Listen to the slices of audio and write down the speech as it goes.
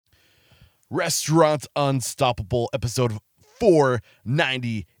Restaurant Unstoppable, episode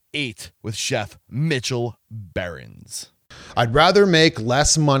 498 with Chef Mitchell Behrens. I'd rather make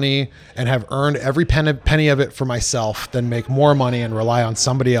less money and have earned every penny of it for myself than make more money and rely on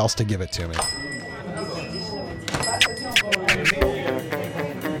somebody else to give it to me.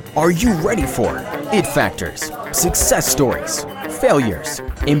 Are you ready for it factors, success stories, failures,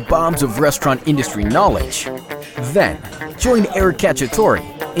 and bombs of restaurant industry knowledge? Then, join Eric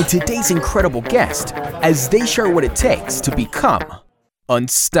Cacciatore and today's incredible guest as they share what it takes to become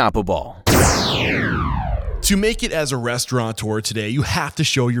unstoppable. To make it as a restaurateur today, you have to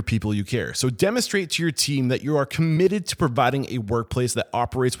show your people you care. So demonstrate to your team that you are committed to providing a workplace that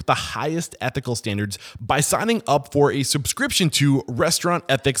operates with the highest ethical standards by signing up for a subscription to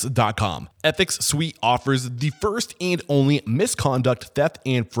restaurantethics.com. Ethics Suite offers the first and only misconduct, theft,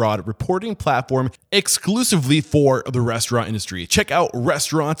 and fraud reporting platform exclusively for the restaurant industry. Check out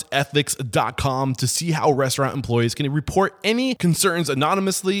restaurantethics.com to see how restaurant employees can report any concerns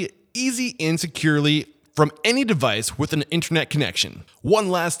anonymously, easy and securely, from any device with an internet connection. One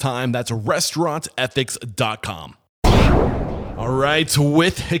last time, that's restaurantethics.com. All right,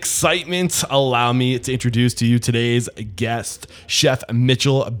 with excitement, allow me to introduce to you today's guest, Chef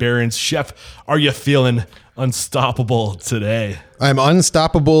Mitchell Behrens. Chef, are you feeling unstoppable today? I'm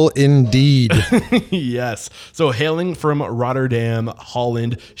unstoppable indeed. Yes. So hailing from Rotterdam,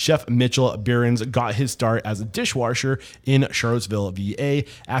 Holland, Chef Mitchell Behrens got his start as a dishwasher in Charlottesville, VA.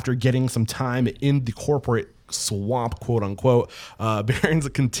 After getting some time in the corporate swamp, quote unquote, Behrens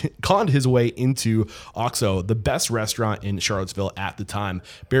conned his way into OXO, the best restaurant in Charlottesville at the time.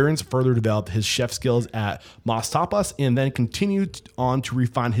 Behrens further developed his chef skills at Mas Tapas and then continued on to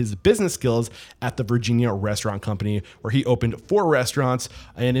refine his business skills at the Virginia Restaurant Company, where he opened 4 restaurants.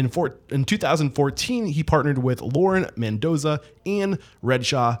 And in 2014, he partnered with Lauren Mendoza, Ann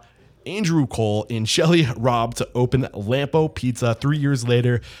Redshaw, Andrew Cole, and Shelly Robb to open Lampo Pizza. 3 years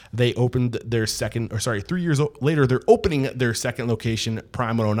later, they opened their second, 3 years later, they're opening their second location,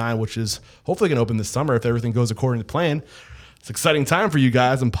 Prime 109, which is hopefully going to open this summer if everything goes according to plan. It's an exciting time for you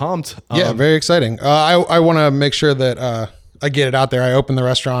guys. I'm pumped. Yeah, very exciting. I want to make sure that I get it out there. I opened the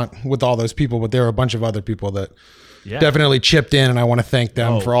restaurant with all those people, but there were a bunch of other people that definitely chipped in, and I want to thank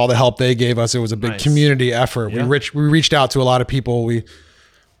them for all the help they gave us. It was a big community effort. Yeah. We reached out to a lot of people.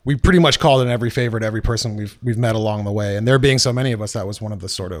 We pretty much called in every favor to every person we've met along the way, and there being so many of us, that was one of the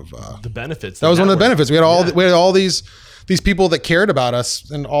sort of the benefits. That was one of the benefits. We had all these people that cared about us,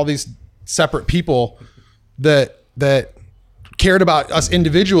 and all these separate people that cared about us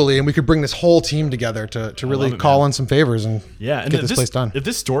individually, and we could bring this whole team together to really call in some favors and get this place done. If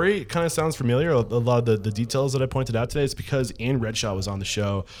this story kind of sounds familiar, a lot of the details that I pointed out today, it's because Ann Redshaw was on the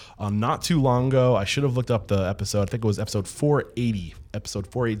show not too long ago. I should have looked up the episode. I think it was episode 480.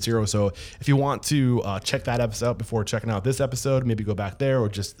 So if you want to check that episode out before checking out this episode, maybe go back there or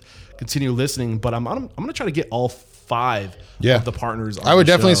just continue listening. But I'm going to try to get all 5 of the partners on I would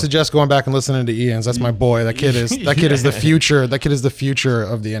the definitely show. suggest going back and listening to Ian's. That's my boy. That kid is the future. That kid is the future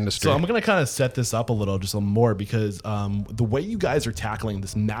of the industry. So I'm going to kind of set this up a little more because the way you guys are tackling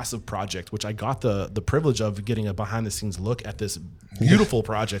this massive project, which I got the privilege of getting a behind the scenes look at this beautiful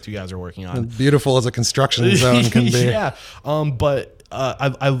project you guys are working on. Beautiful as a construction zone can be. Yeah. But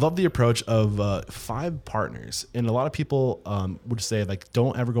I love the approach of 5 partners, and a lot of people would say like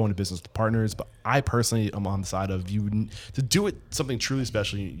don't ever go into business with partners, but I personally am on the side of you to do it something truly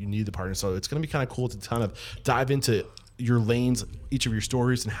special. You need the partner, so it's going to be kind of cool to kind of dive into your lanes, each of your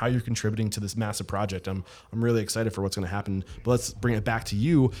stories, and how you're contributing to this massive project. I'm really excited for what's going to happen. But let's bring it back to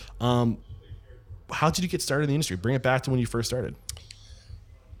you. How did you get started in the industry? Bring it back to when you first started.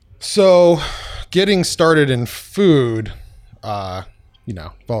 So, getting started in food. I've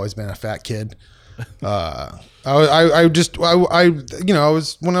always been a fat kid. I was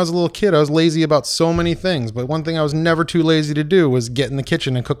when I was a little kid, I was lazy about so many things, but one thing I was never too lazy to do was get in the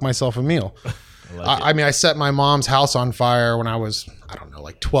kitchen and cook myself a meal. I set my mom's house on fire when I was,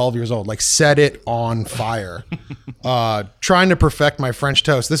 12 years old, set it on fire, trying to perfect my French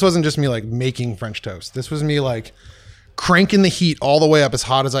toast. This wasn't just me making French toast. This was me cranking the heat all the way up as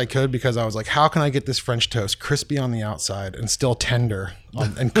hot as I could, because I was like, how can I get this French toast crispy on the outside and still tender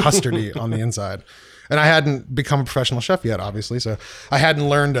and custardy on the inside? And I hadn't become a professional chef yet, obviously. So I hadn't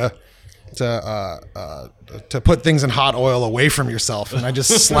learned to put things in hot oil away from yourself. And I just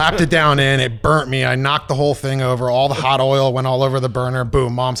slapped it down in, it burnt me. I knocked the whole thing over. All the hot oil went all over the burner.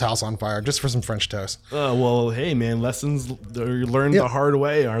 Boom, mom's house on fire just for some French toast. Well, hey man, lessons are learned the hard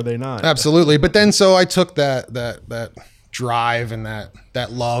way, are they not? Absolutely. But then, so I took that drive and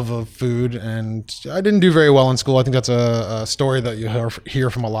that love of food. And I didn't do very well in school. I think that's a story that you hear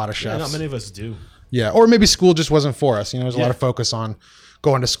from a lot of chefs. Not many of us do. Yeah, or maybe school just wasn't for us. There's a Yeah. lot of focus on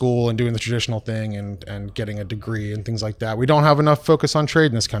going to school and doing the traditional thing and getting a degree and things like that. We don't have enough focus on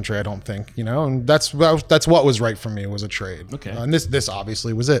trade in this country, I don't think. And that's what was right for me, was a trade. Okay. And this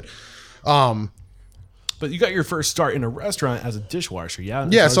obviously was it. But you got your first start in a restaurant as a dishwasher, yeah?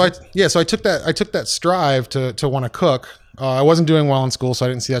 Yeah, so I took that strive to want to cook. I wasn't doing well in school, so I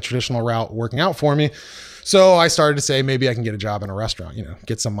didn't see that traditional route working out for me. So I started to say maybe I can get a job in a restaurant,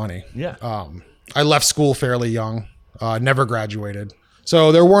 get some money. Yeah. I left school fairly young, never graduated.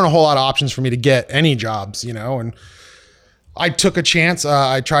 So there weren't a whole lot of options for me to get any jobs, and I took a chance.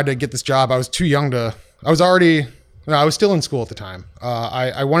 I tried to get this job. I was too young I was still in school at the time.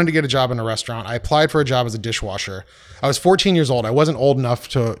 I wanted to get a job in a restaurant. I applied for a job as a dishwasher. I was 14 years old. I wasn't old enough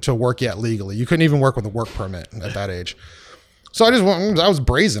to work yet legally. You couldn't even work with a work permit at that age. So I was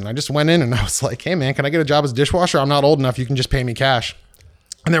brazen. I just went in and I was like, hey man, can I get a job as a dishwasher? I'm not old enough. You can just pay me cash.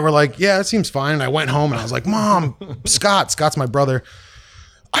 And they were like, yeah, it seems fine. And I went home and I was like, Mom, Scott's my brother.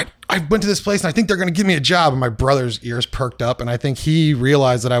 I went to this place and I think they're going to give me a job. And my brother's ears perked up. And I think he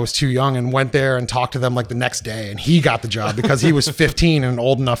realized that I was too young and went there and talked to them like the next day. And he got the job because he was 15 and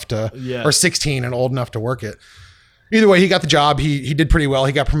old enough or 16 and old enough to work it. Either way, he got the job. He did pretty well.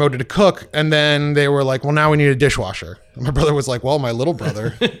 He got promoted to cook. And then they were like, well, now we need a dishwasher. And my brother was like, well, my little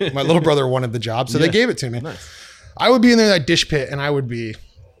brother wanted the job. So they gave it to me. Nice. I would be in there, that dish pit, and I'd be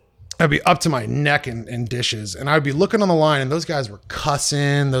up to my neck in dishes, and I'd be looking on the line, and those guys were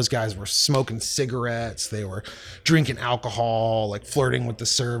cussing. Those guys were smoking cigarettes. They were drinking alcohol, like flirting with the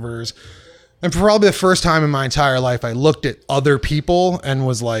servers. And for probably the first time in my entire life, I looked at other people and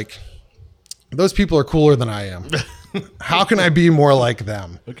was like, those people are cooler than I am. How can I be more like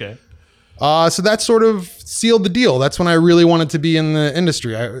them? Okay. So that sort of sealed the deal. That's when I really wanted to be in the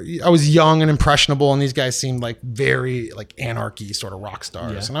industry. I was young and impressionable, and these guys seemed like very like anarchy sort of rock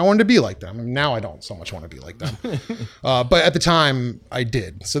stars. Yeah. And I wanted to be like them. And now I don't so much want to be like them. But at the time I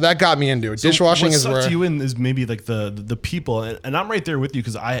did. So that got me into it. Dishwashing what is sucked where you in is maybe like the people, and I'm right there with you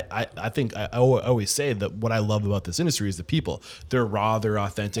because I think I always say that what I love about this industry is the people. They're raw, they're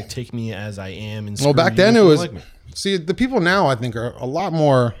authentic. Take me as I am. And well, back screw then you it if you was, don't like me. see, the people now I think are a lot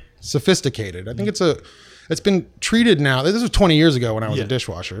more sophisticated. I think it's been treated now. This was 20 years ago when I was a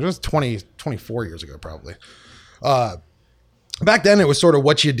dishwasher. It was 24 years ago probably. Back then it was sort of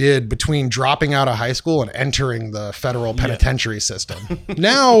what you did between dropping out of high school and entering the federal penitentiary system.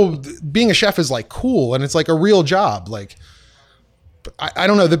 Now being a chef is like cool and it's like a real job. Like I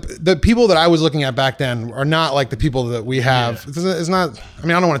don't know. The people that I was looking at back then are not like the people that we have. Yeah. It's not. I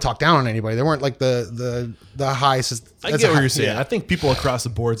mean, I don't want to talk down on anybody. They weren't like the high. I get what you're saying. Yeah. I think people across the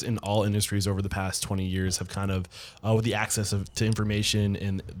boards in all industries over the past 20 years have kind of, with the access to information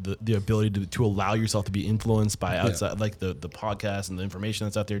and the ability to allow yourself to be influenced by outside, like the podcast and the information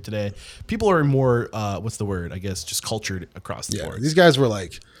that's out there today. People are more, what's the word? I guess just cultured across the board. These guys were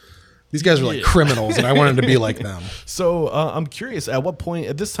like criminals, and I wanted to be like them. So I'm curious, at what point,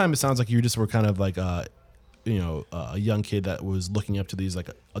 at this time, it sounds like you just were kind of like, a young kid that was looking up to these like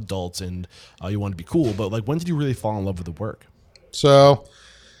adults and you wanted to be cool. But like, when did you really fall in love with the work? So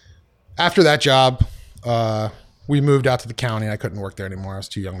after that job, we moved out to the county. I couldn't work there anymore. I was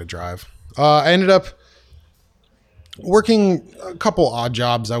too young to drive. I ended up working a couple odd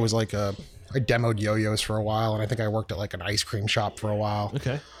jobs. I demoed yo-yos for a while, and I think I worked at like an ice cream shop for a while.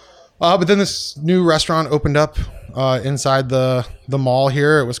 Okay. But then this new restaurant opened up inside the mall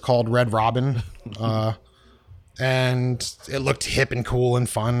here. It was called Red Robin. And it looked hip and cool and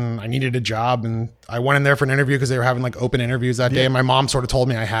fun. I needed a job, and I went in there for an interview because they were having like open interviews that day. And my mom sort of told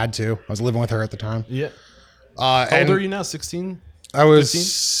me I had to. I was living with her at the time. Yeah. How old are you now? 16? I was 15?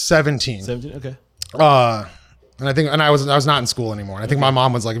 17. 17. Okay. And I was not in school anymore. And I think my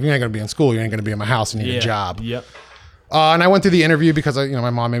mom was like, if you're not going to be in school, you ain't going to be in my house. You need a job. Yep. And I went through the interview because my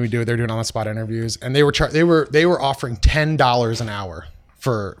mom made me do it. They're doing on the spot interviews, and they were offering $10 an hour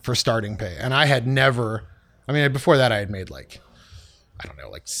for starting pay. And I had never, before that I had made like, I don't know,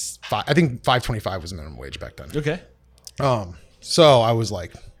 like I think $5.25 was minimum wage back then. Okay. So I was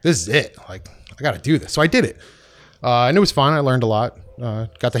like, this is it. Like, I got to do this. So I did it. And it was fun. I learned a lot.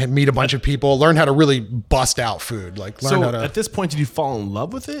 Got to meet a bunch of people, learned how to really bust out food. At this point, did you fall in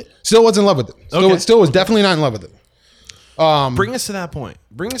love with it? Still was in love with it. Still was definitely not in love with it. Bring us to that point.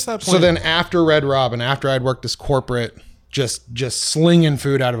 So then after Red Robin, after I'd worked this corporate, just slinging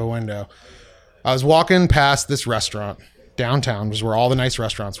food out of a window, I was walking past this restaurant downtown, which is where all the nice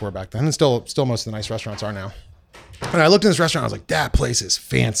restaurants were back then. And still most of the nice restaurants are now. And I looked in this restaurant. I was like, that place is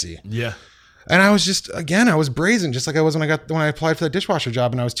fancy. Yeah. And I was just, again, I was brazen, just like I was when I applied for that dishwasher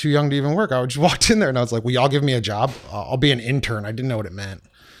job and I was too young to even work. I just walked in there and I was like, will y'all give me a job? I'll be an intern. I didn't know what it meant.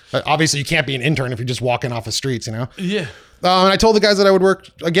 But obviously you can't be an intern if you're just walking off the streets, you know? Yeah. And I told the guys that I would work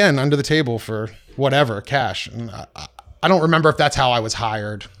again under the table for whatever, cash. And I don't remember if that's how I was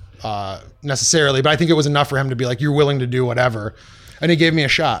hired necessarily, but I think it was enough for him to be like, you're willing to do whatever. And he gave me a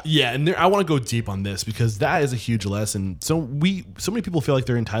shot. Yeah, and I want to go deep on this because that is a huge lesson. So many people feel like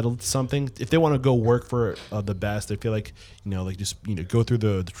they're entitled to something. If they want to go work for the best, they feel like go through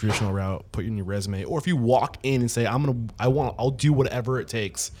the traditional route, put in your resume, or if you walk in and say I'll do whatever it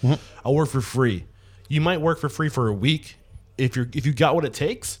takes. Mm-hmm. I'll work for free. You might work for free for a week. If you got what it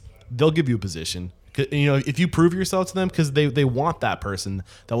takes, they'll give you a position. If you prove yourself to them, because they want that person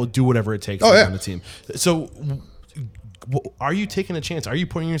that will do whatever it takes to be on the team. So. Are you taking a chance? Are you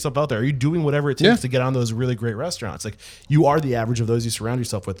putting yourself out there? Are you doing whatever it takes to get on those really great restaurants? Like, you are the average of those you surround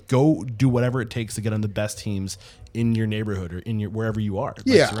yourself with. Go do whatever it takes to get on the best teams in your neighborhood or in your wherever you are.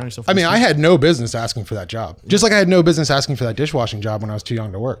 Yeah. Surround yourself I mean, I had no business asking for that job. Just like I had no business asking for that dishwashing job when I was too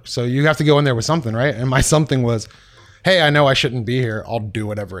young to work. So you have to go in there with something, right? And my something was, hey, I know I shouldn't be here. I'll do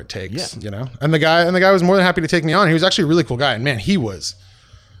whatever it takes, And the guy was more than happy to take me on. He was actually a really cool guy. And man, he was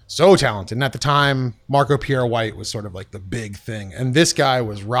so talented. And at the time, Marco Pierre White was sort of like the big thing. And this guy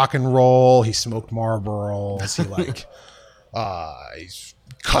was rock and roll. He smoked Marlboros. He he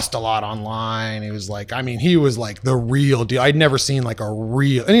cussed a lot online. He was like, he was like the real deal. I'd never seen like a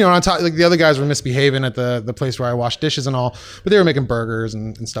real, and on top, like the other guys were misbehaving at the place where I washed dishes and all, but they were making burgers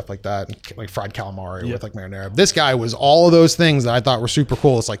and stuff like that. And like fried calamari with like marinara. This guy was all of those things that I thought were super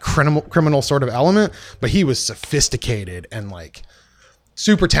cool. It's like criminal sort of element, but he was sophisticated and like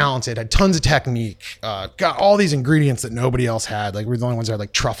super talented, had tons of technique, got all these ingredients that nobody else had. Like, we were the only ones that had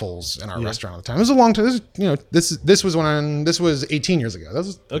like truffles in our restaurant at the time. It was a long time. This was 18 years ago. That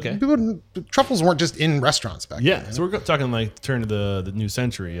was okay. Truffles weren't just in restaurants back then. Yeah, so we're talking like the turn of the new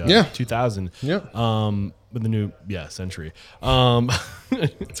century, 2000. Yeah. With the new century.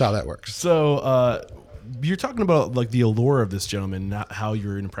 That's how that works. So you're talking about like the allure of this gentleman, not how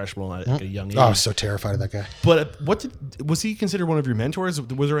you're impressionable at a young age. Oh, I was so terrified of that guy. But was he considered one of your mentors?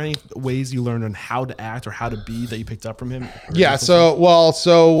 Was there any ways you learned on how to act or how to be that you picked up from him? Yeah. So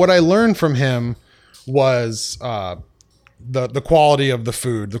what I learned from him was the quality of the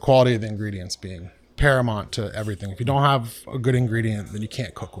food, the quality of the ingredients being paramount to everything. If you don't have a good ingredient, then you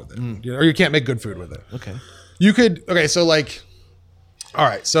can't cook with it, or you can't make good food with it. Okay. So like, all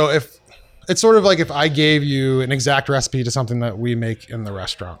right. So if it's sort of like if I gave you an exact recipe to something that we make in the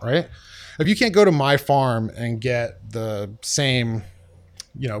restaurant, right? If you can't go to my farm and get the same,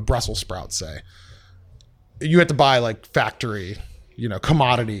 Brussels sprouts, say, you have to buy like factory,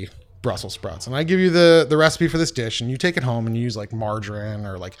 commodity Brussels sprouts. And I give you the recipe for this dish and you take it home and you use like margarine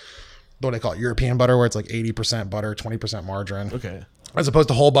or like, what do they call it? European butter, where it's like 80% butter, 20% margarine. Okay. As opposed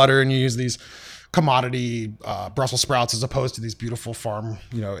to whole butter, and you use these commodity Brussels sprouts as opposed to these beautiful farm,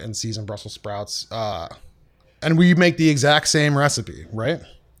 in season Brussels sprouts. And we make the exact same recipe, right?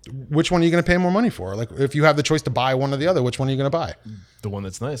 Which one are you going to pay more money for? Like, if you have the choice to buy one or the other, which one are you going to buy? The one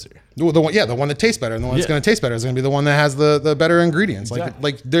that's nicer. The one that tastes better, and the one that's going to taste better is going to be the one that has the better ingredients.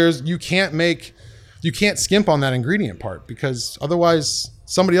 Exactly. You can't skimp on that ingredient part, because otherwise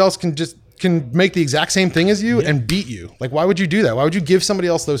somebody else can make the exact same thing as you and beat you. Like, why would you do that? Why would you give somebody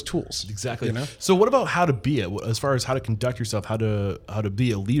else those tools? Exactly. So what about how to be it? As far as how to conduct yourself, how to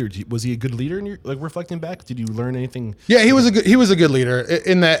be a leader? Was he a good leader? Reflecting back, did you learn anything? Yeah, he was a good leader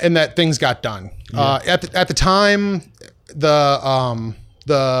in that things got done. At the time,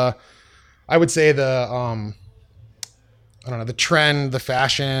 I would say the trend, the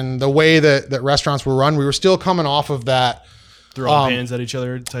fashion, the way that restaurants were run, we were still coming off of that. Throwing pans at each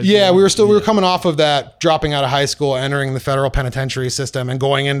other type we thing? we were coming off of that, dropping out of high school, entering the federal penitentiary system, and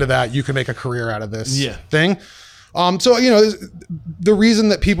going into that, you can make a career out of this thing. So the reason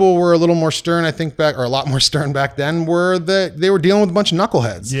that people were a little more stern, I think a lot more stern back then, were that they were dealing with a bunch of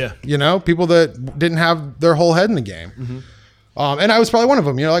knuckleheads. Yeah. People that didn't have their whole head in the game. Mm-hmm. And I was probably one of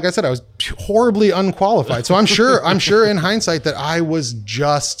them. Like I said, I was horribly unqualified. So I'm sure in hindsight that I was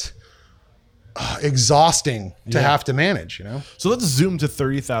just exhausting to have to manage. So let's zoom to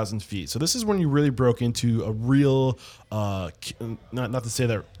 30,000 feet. So this is when you really broke into a real, not to say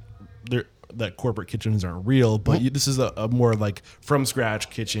that corporate kitchens aren't real, but this is a more like from scratch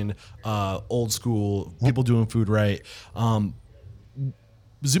kitchen, old school, people doing food right.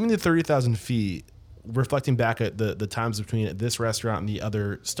 Zooming to 30,000 feet, reflecting back at the times between this restaurant and the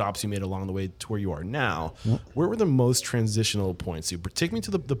other stops you made along the way to where you are now, where were the most transitional points? Take me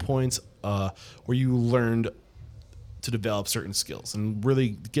to the points where you learned to develop certain skills, and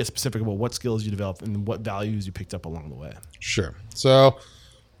really get specific about what skills you developed and what values you picked up along the way. Sure. So,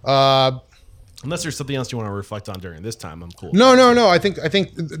 Unless there's something else you want to reflect on during this time, I'm cool. no. I think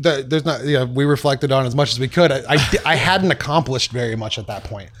that there's not. Yeah, we reflected on as much as we could. I hadn't accomplished very much at that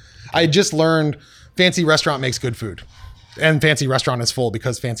point. I just learned fancy restaurant makes good food, and fancy restaurant is full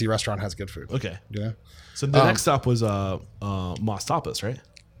because fancy restaurant has good food. Okay. Yeah. So the next stop was Mas Tapas, right?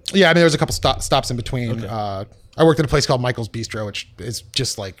 Yeah, I mean, there was a couple stops in between. Okay. I worked at a place called Michael's Bistro, which is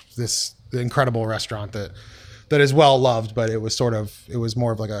just like this incredible restaurant that is well loved, but it was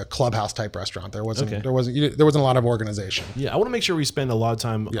more of like a clubhouse type restaurant. There wasn't a lot of organization. Yeah, I want to make sure we spend a lot of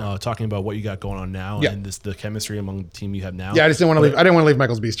time talking about what you got going on now and the chemistry among the team you have now. Yeah, I didn't want to leave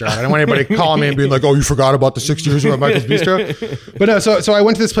Michael's Bistro out. I didn't want anybody calling me and being like, "Oh, you forgot about the 6 years ago at Michael's Bistro." But no, so I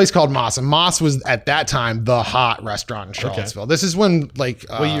went to this place called Mas, and Mas was at that time the hot restaurant in Charlottesville. This is when like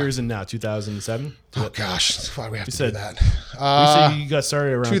what year is it now? 2007. Oh gosh, why do we have to do that? You said you got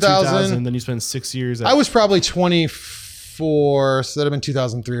started around 2000, and then you spent 6 years. I was probably 24, so that'd have been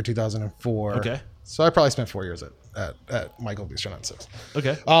 2003 or 2004. Okay. So I probably spent 4 years at Michael's Bistro, not 6.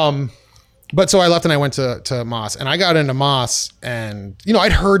 Okay. But so I left and I went to Mas, and I got into Mas, and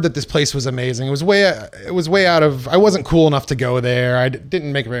I'd heard that this place was amazing. It was way out of. I wasn't cool enough to go there. I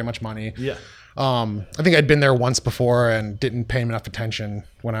didn't make very much money. Yeah. I think I'd been there once before and didn't pay enough attention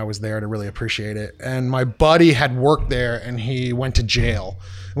when I was there to really appreciate it. And my buddy had worked there, and he went to jail.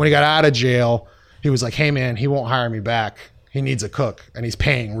 When he got out of jail, he was like, "Hey man, he won't hire me back. He needs a cook, and he's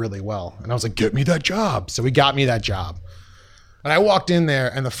paying really well." And I was like, "Get me that job." So he got me that job. And I walked in there,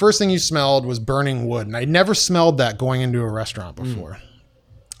 and the first thing you smelled was burning wood. And I'd never smelled that going into a restaurant before.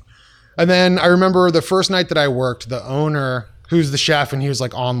 And then I remember the first night that I worked, the owner, who's the chef, and he was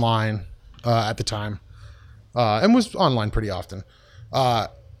like online at the time, and was online pretty often.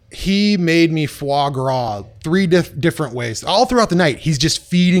 He made me foie gras 3 different ways. All throughout the night, he's just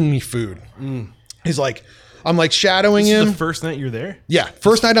feeding me food. He's like, I'm like shadowing him. The first night you're there? Yeah,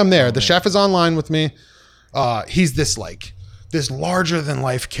 first night I'm there. The chef is online with me. He's this larger than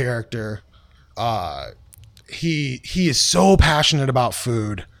life character. He is so passionate about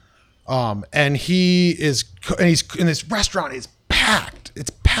food. And he's in this restaurant is packed.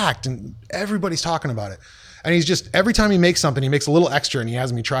 It's packed and everybody's talking about it. And he's just, every time he makes something, he makes a little extra and he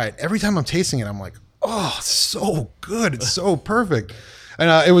has me try it. Every time I'm tasting it, I'm like, oh, it's so good. It's so perfect. And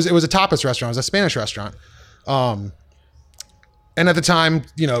it was a tapas restaurant. It was a Spanish restaurant. And at the time,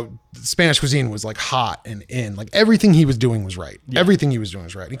 Spanish cuisine was like hot and in. Like everything he was doing was right. Yeah. Everything he was doing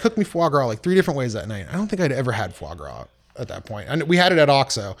was right. He cooked me foie gras like 3 different ways that night. I don't think I'd ever had foie gras at that point. And we had it at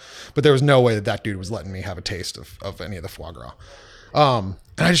Oxo, but there was no way that dude was letting me have a taste of any of the foie gras. And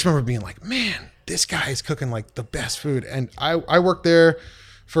I just remember being like, man, this guy is cooking like the best food. And I worked there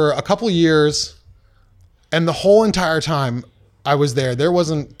for a couple of years, and the whole entire time I was there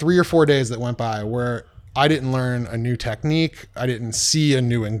wasn't 3 or 4 days that went by where I didn't learn a new technique. I didn't see a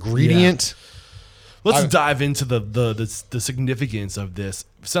new ingredient. Yeah. Let's dive into the significance of this.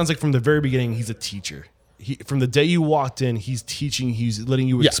 Sounds like from the very beginning, he's a teacher. From the day you walked in, he's teaching, he's letting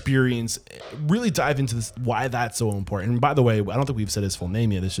you experience, really dive into this, why that's so important. And by the way, I don't think we've said his full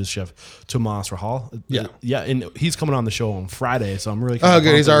name yet. It's just Chef Tomas Rahal. Yeah. Yeah. And he's coming on the show on Friday. So I'm really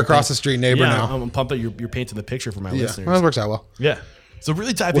good. He's our across the street neighbor now. I'm pumped that you're painting the picture for my listeners. Well, that works out well. Yeah. So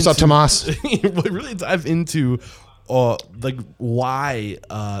really dive What's up, Tomas? Really dive into why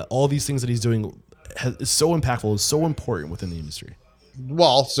all these things that he's doing is so impactful, is so important within the industry.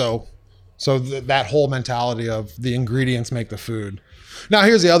 Well, so that whole mentality of the ingredients make the food. Now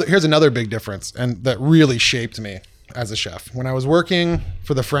here's another big difference, and that really shaped me as a chef. When I was working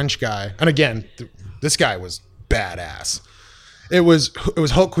for the French guy, and again, this guy was badass. It was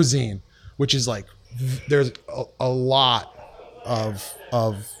haute cuisine, which is like there's a lot of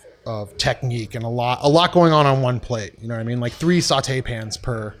technique and a lot going on one plate. You know what I mean? Like 3 saute pans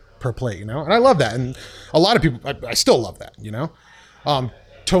per plate. And I love that, and a lot of people I still love that.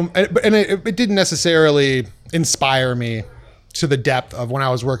 It didn't necessarily inspire me to the depth of when I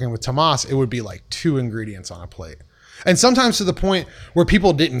was working with Tomas. It would be like 2 ingredients on a plate, and sometimes to the point where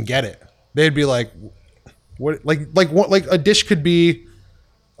people didn't get it. They'd be like, "What? Like a dish could be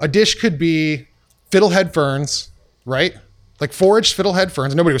fiddlehead ferns, right? Like foraged fiddlehead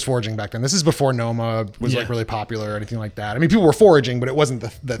ferns. Nobody was foraging back then. This is before Noma was like really popular or anything like that. I mean, people were foraging, but it wasn't the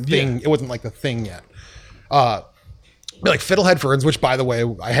thing. Yeah. It wasn't like the thing yet. Like fiddlehead ferns, which by the way,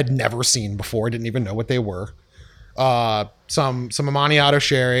 I had never seen before. I didn't even know what they were. Some Amontillado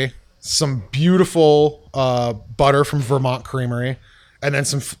sherry, some beautiful butter from Vermont Creamery, and then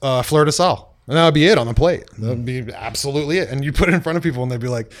some fleur de sel. And that would be it on the plate. That would be absolutely it. And you put it in front of people and they'd be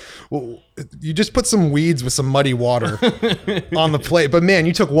like, well, you just put some weeds with some muddy water on the plate. But man,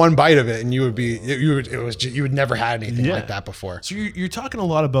 you took one bite of it and you would never had anything like that before. So you're talking a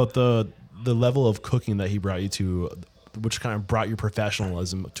lot about the level of cooking that he brought you to, which kind of brought your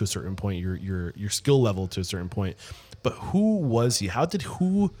professionalism to a certain point, your skill level to a certain point. But who was he? How did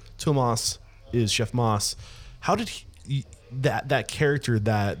Tomas is Chef Moss? How did he, that character,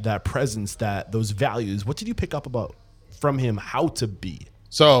 that presence, those values? What did you pick up about from him? How to be?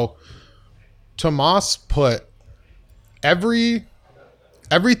 So Tomas put everything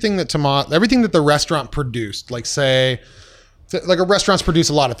that the restaurant produced, like a restaurants produce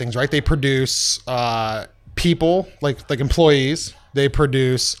a lot of things, right? They produce people, like employees. They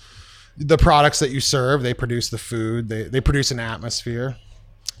produce the products that you serve. They produce the food. They produce an atmosphere.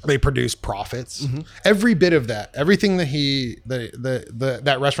 They produce profits. Mm-hmm. Every bit of that, everything that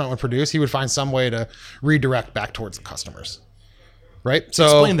that restaurant would produce, he would find some way to redirect back towards the customers. Right? So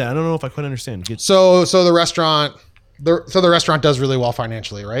explain that. I don't know if I quite understand. So the restaurant does really well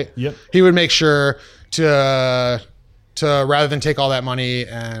financially, right? Yep. He would make sure to rather than take all that money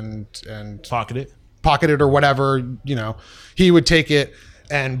and pocket it or whatever, he would take it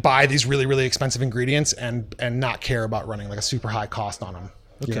and buy these really, really expensive ingredients and not care about running like a super high cost on them.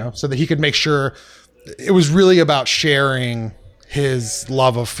 Okay. So that he could make sure it was really about sharing his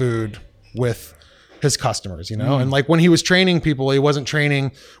love of food with his customers, and like when he was training people, when he was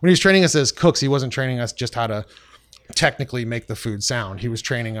training us as cooks, he wasn't training us just how to technically make the food sound. He was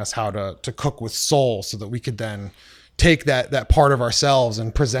training us how to cook with soul so that we could then take that part of ourselves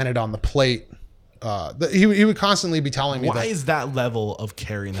and present it on the plate. He would constantly be telling me why is that level of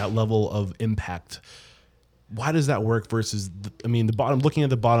caring, that level of impact, why does that work versus looking at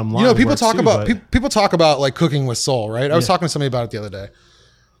the bottom line? People talk about like cooking with soul, right? I was talking to somebody about it the other day,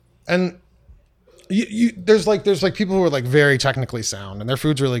 and there's people who are like very technically sound and their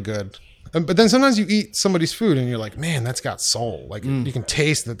food's really good. But then sometimes you eat somebody's food and you're like, man, that's got soul. Like you can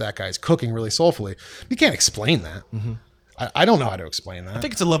taste that guy's cooking really soulfully. You can't explain that. Mm-hmm. I don't know how to explain that. I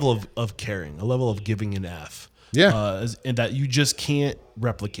think it's a level of caring, a level of giving an F. Yeah. And that you just can't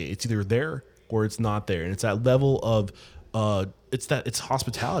replicate. It's either there or it's not there. And it's that level of, it's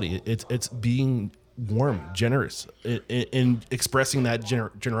hospitality. It's being warm, generous, in expressing that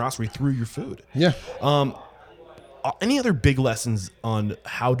generosity through your food. Yeah. Any other big lessons on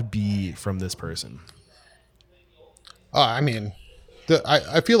how to be from this person? I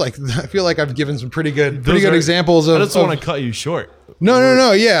feel like I've given some pretty good examples of. I just want to cut you short.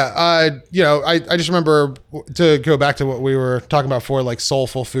 No. Yeah. I just remember, to go back to what we were talking about before, like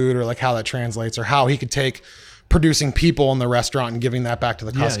soulful food, or like how that translates, or how he could take producing people in the restaurant and giving that back to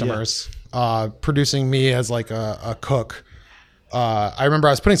the customers. Producing me as like a cook. I remember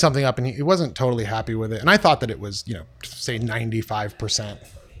I was putting something up and he wasn't totally happy with it. And I thought that it was, say 95%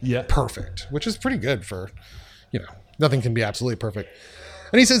 perfect, which is pretty good for, nothing can be absolutely perfect.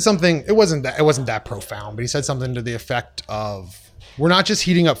 And he said something, it wasn't that profound, but he said something to the effect of, we're not just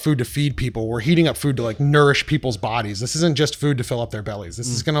heating up food to feed people. We're heating up food to like nourish people's bodies. This isn't just food to fill up their bellies. This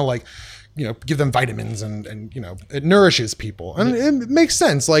is going to like, give them vitamins and it nourishes people. And it makes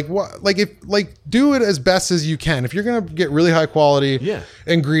sense. Like do it as best as you can. If you're going to get really high quality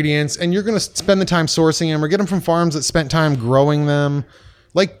ingredients and you're going to spend the time sourcing them or get them from farms that spent time growing them,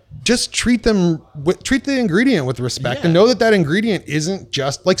 like just treat the ingredient with respect and know that ingredient isn't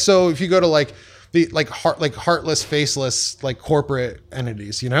just like, so if you go to like the heartless, faceless, like corporate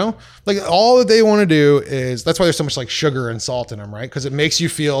entities, like all that they want to do is, that's why there's so much like sugar and salt in them, right? Because it makes you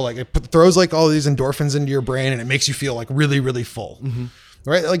feel like it throws like all these endorphins into your brain and it makes you feel like really, really full,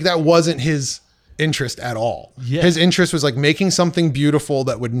 right? Like that wasn't his interest at all. His interest was like making something beautiful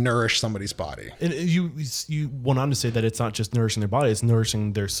that would nourish somebody's body. And you went on to say that it's not just nourishing their body, it's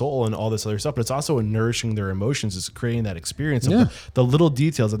nourishing their soul and all this other stuff, but it's also nourishing their emotions. It's creating that experience of the little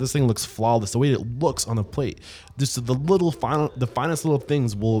details that this thing looks flawless, the way it looks on the plate. Just the finest little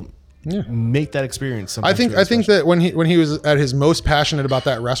things will make that experience. I think that when he was at his most passionate about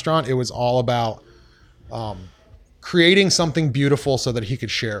that restaurant, it was all about creating something beautiful so that he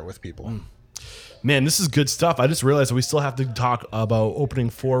could share it with people. Man, this is good stuff. I just realized we still have to talk about opening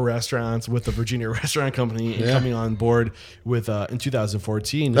 4 restaurants with the Virginia Restaurant Company and coming on board with in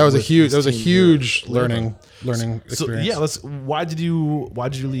 2014. That was a huge learning experience. So, why did you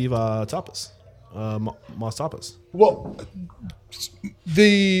leave Tapas, Moss Tapas? Well,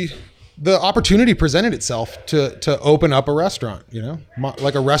 the opportunity presented itself to open up a restaurant.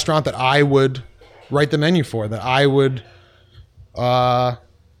 Like a restaurant that I would write the menu for, that I would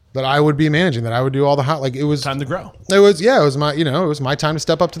that I would be managing, that I would do all the hot, like it was Time to grow. it was my time to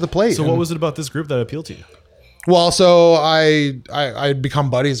step up to the plate. So what was it about this group that appealed to you? Well, so I'd become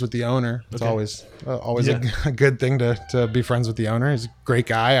buddies with the owner. It's Okay. always Yeah. a good thing to be friends with the owner. He's a great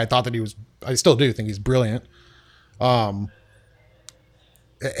guy. I thought that I still do think he's brilliant.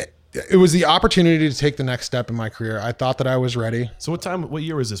 It was the opportunity to take the next step in my career. I thought that I was ready. So what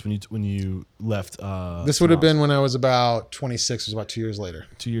year was this when you left? This would have been when I was about 26. It was about 2 years later.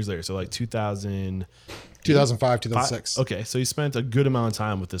 2 years later. So like 2000. 2005, 2006. Okay, so you spent a good amount of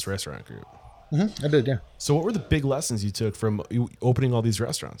time with this restaurant group. I did, yeah. So what were the big lessons you took from you opening all these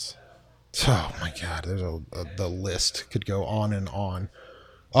restaurants? Oh my God, the list could go on and on.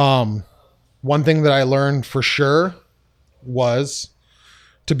 One thing that I learned for sure was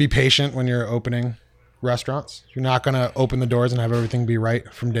to be patient when you're opening restaurants. You're not going to open the doors and have everything be right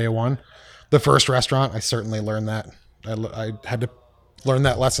from day one. The first restaurant, I certainly learned that. I had to learn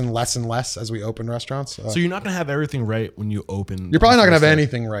that lesson less and less as we open restaurants. So you're not going to have everything right when you open. You're probably not going to have any.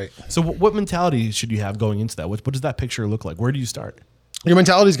 anything right. So what mentality should you have going into that? What does that picture look like? Where do you start? Your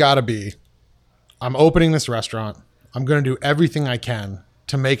mentality's got to be, I'm opening this restaurant. I'm going to do everything I can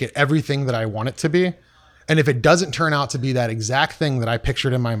to make it everything that I want it to be. And if it doesn't turn out to be that exact thing that I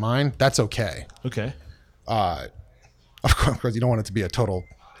pictured in my mind, that's okay. Okay. Of course, you don't want it to be a total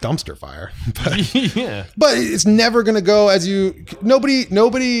dumpster fire, Yeah. but it's never going to go as you,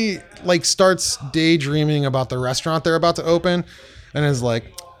 nobody like starts daydreaming about the restaurant they're about to open and is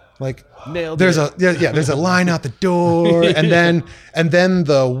like Nailed there's it. there's a line out the door and then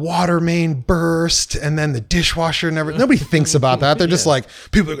the water main burst and then the dishwasher nobody thinks about that. They're just like,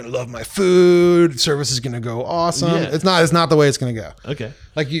 people are going to love my food. Service is going to go awesome. Yeah. It's not the way it's going to go. Okay.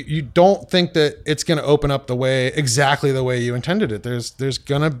 Like you don't think that it's going to open up exactly the way you intended it. There's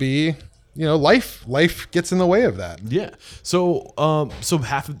going to be, life gets in the way of that. Yeah. So a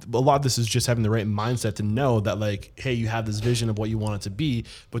lot of this is just having the right mindset to know that like, hey, you have this vision of what you want it to be,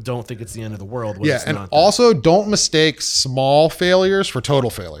 but don't think it's the end of the world. When Yeah. it's And not also don't mistake small failures for total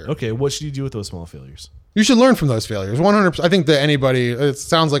failure. okay. What should you do with those small failures? You should learn from those failures. 100%. I think that it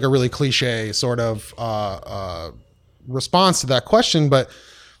sounds like a really cliche sort of response to that question, but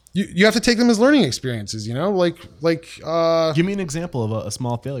you have to take them as learning experiences, Give me an example of a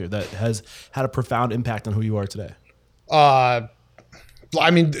small failure that has had a profound impact on who you are today. I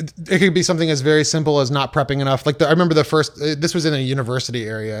mean, it could be something as very simple as not prepping enough. I remember this was in a university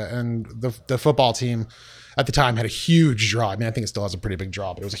area, and the football team at the time had a huge draw. I mean, I think it still has a pretty big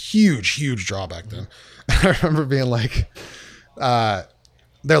draw, but it was a huge, huge draw back then. And I remember being like,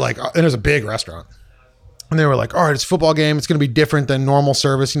 they're like, and it was a big restaurant. And they were like, all right, it's a football game. It's going to be different than normal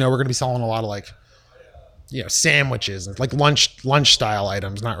service. We're going to be selling a lot of sandwiches and like lunch style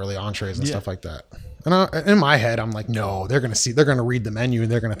items, not really entrees and stuff like that. And in my head, I'm like, no, they're going to read the menu and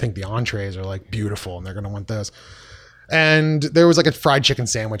they're going to think the entrees are like beautiful and they're going to want those. And there was like a fried chicken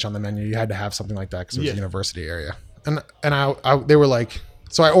sandwich on the menu. You had to have something like that because it was a university area. And they were like,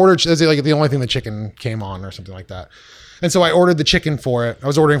 so I ordered, like the only thing the chicken came on or something like that. And so I ordered the chicken for it. I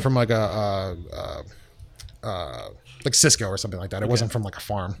was ordering from like like Cisco or something like that. It wasn't from like a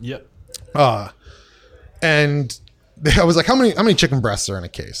farm. Yep. And I was like, how many chicken breasts are in a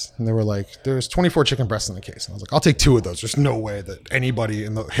case? And they were like, there's 24 chicken breasts in the case. And I was like, I'll take 2 of those. There's no way that anybody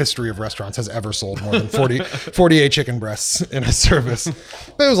in the history of restaurants has ever sold more than 48 chicken breasts in a service.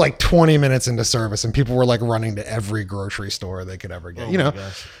 But it was like 20 minutes into service and people were like running to every grocery store they could ever get.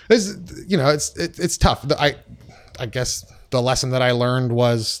 It's tough. I guess the lesson that I learned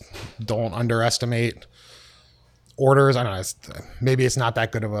was don't underestimate orders. I don't know. Maybe it's not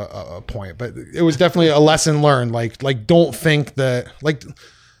that good of a point, but it was definitely a lesson learned. Like don't think that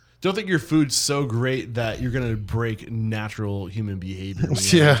Don't think your food's so great that you're gonna break natural human behavior. When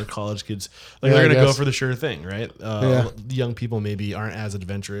the college kids they're gonna go for the sure thing, right? The young people maybe aren't as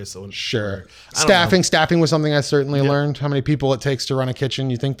adventurous. So sure. Staffing was something I certainly learned. How many people it takes to run a kitchen?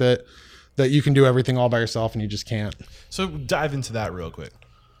 You think that you can do everything all by yourself, and you just can't. So dive into that real quick.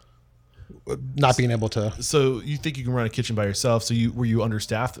 Not being able to. So you think you can run a kitchen by yourself? So were you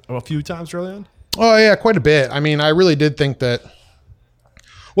understaffed a few times early on? Oh yeah, quite a bit. I mean, I really did think that.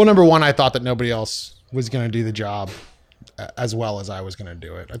 Well, number one, I thought that nobody else was going to do the job as well as I was going to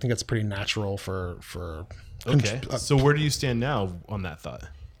do it. I think it's pretty natural for. Okay. So where do you stand now on that thought?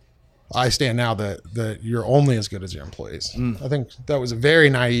 I stand now that you're only as good as your employees. I think that was a very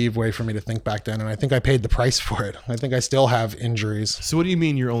naive way for me to think back then, and I think I paid the price for it. I think I still have injuries. So what do you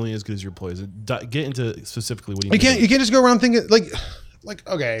mean you're only as good as your employees? Get into specifically what do you mean? You can't just go around thinking like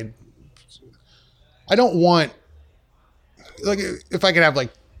okay, I don't want if I could have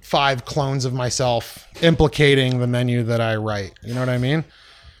like 5 clones of myself implicating the menu that I write. You know what I mean?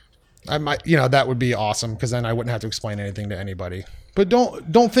 I might, that would be awesome because then I wouldn't have to explain anything to anybody. But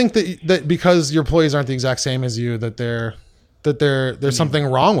don't think that because your employees aren't the exact same as you that there's something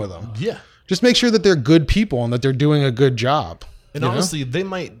wrong with them. Yeah. Just make sure that they're good people and that they're doing a good job. And honestly, they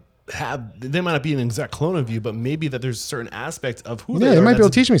might not be an exact clone of you, but maybe that there's a certain aspect of who they might be able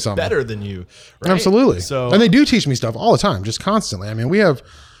to teach me something better than you. Right? Absolutely. So, and they do teach me stuff all the time, just constantly. I mean, we have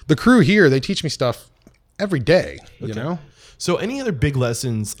the crew here, they teach me stuff every day, you know? So any other big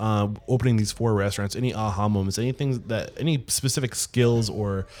lessons opening these 4 restaurants, any aha moments, any specific skills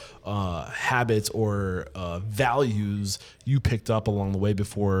or habits or values you picked up along the way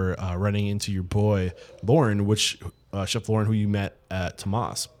before running into your boy, Lauren, Chef Lauren, who you met at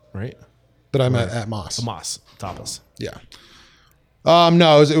Tomas, right? That I met at Moss. Tomas Tapas. Yeah.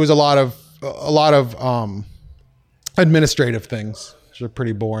 No, it was a lot of administrative things. Which are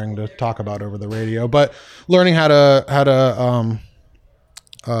pretty boring to talk about over the radio, but learning how to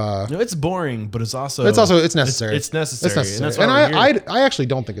it's boring, but it's necessary. It's necessary. It's necessary. And I actually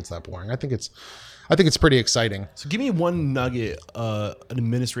don't think it's that boring. I think it's pretty exciting. So give me one nugget, an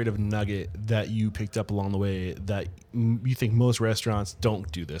administrative nugget that you picked up along the way that you think most restaurants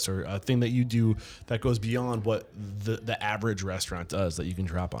don't do this, or a thing that you do that goes beyond what the average restaurant does that you can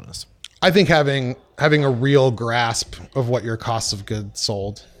drop on us. I think having a real grasp of what your costs of goods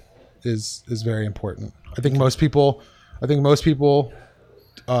sold is very important. I think most people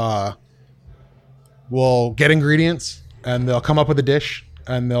will get ingredients and they'll come up with a dish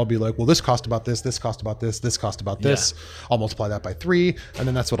and they'll be like, well, this cost about this cost about this cost about this. Yeah. I'll multiply that by 3 and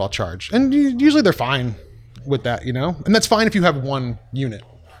then that's what I'll charge. And usually they're fine with that, and that's fine if you have one unit.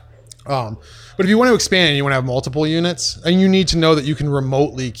 But if you want to expand and you want to have multiple units and you need to know that you can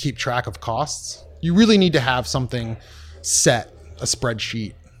remotely keep track of costs, you really need to have something set, a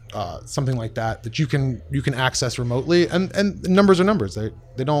spreadsheet, something like that you can access remotely. And numbers are numbers.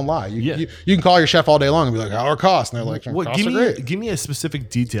 They don't lie. You can call your chef all day long and be like, our cost. And they're like, costs are great. Give me a specific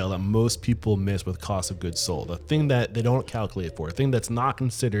detail that most people miss with cost of goods sold, a thing that they don't calculate for, a thing that's not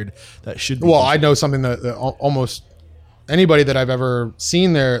considered that should be. Well, I know something that almost anybody that I've ever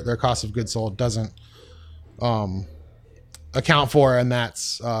seen their cost of goods sold doesn't account for, and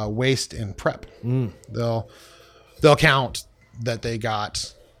that's waste in prep. They'll count that they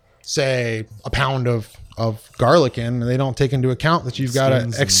got, say, a pound of garlic in, and they don't take into account that you've got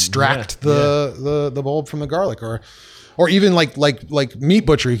to extract the bulb from the garlic, or even like meat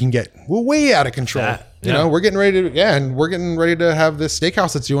butchery can get way out of control. We're getting ready to have this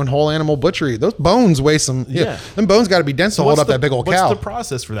steakhouse that's doing whole animal butchery. Those bones weigh some. Them bones got to be dense to hold up that big old cow. What's the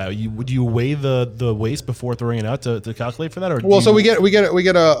process for that? Would you weigh the waste before throwing it out to calculate for that? Or so we get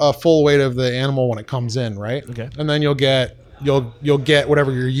a full weight of the animal when it comes in, right? Okay. And then you'll get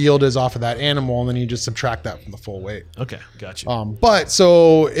whatever your yield is off of that animal, and then you just subtract that from the full weight. Okay, got you. But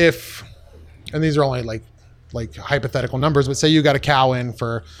so and these are only like hypothetical numbers, but say you got a cow in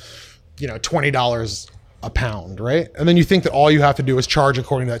for, $20 a pound, right? And then you think that all you have to do is charge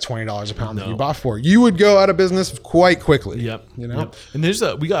according to that $20 a pound that you bought for. You would go out of business quite quickly. Yep. Yep. And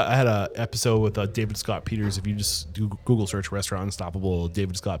I had a episode with David Scott Peters. If you just do Google search Restaurant Unstoppable,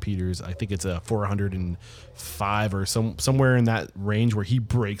 David Scott Peters, I think it's a 405 or somewhere in that range where he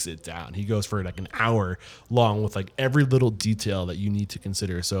breaks it down. He goes for like an hour long with like every little detail that you need to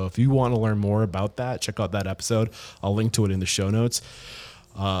consider. So if you want to learn more about that, check out that episode. I'll link to it in the show notes.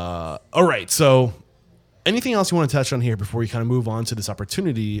 All right. So anything else you want to touch on here before we kind of move on to this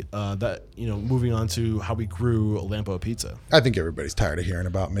opportunity moving on to how we grew Lampo Pizza? I think everybody's tired of hearing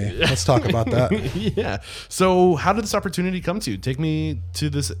about me. Let's talk about that. Yeah. So how did this opportunity come to you? Take me to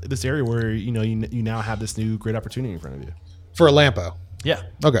this area where, you now have this new great opportunity in front of you. For a Lampo? Yeah.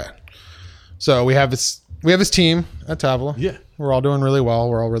 Okay. So we have this team at Tavola. Yeah. We're all doing really well.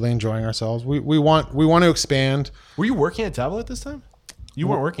 We're all really enjoying ourselves. We want to expand. Were you working at Tavola at this time? You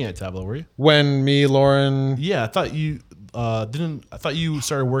weren't working at Tableau, were you? When me, Lauren. Yeah, I thought you didn't. I thought you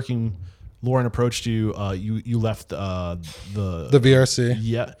started working. Lauren approached you. You left the VRC.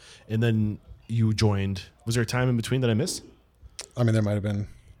 Yeah, and then you joined. Was there a time in between that I missed? I mean, there might have been.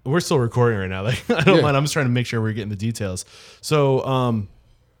 We're still recording right now. Like, I don't mind. I'm just trying to make sure we're getting the details. So,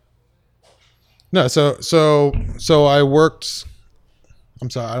 no. So I worked. I'm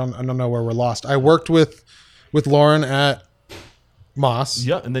sorry. I don't know where we're lost. I worked with Lauren at Moss.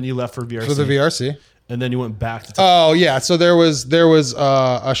 Yeah, and then you left for VRC. For the VRC. And then you went back to Oh yeah, so there was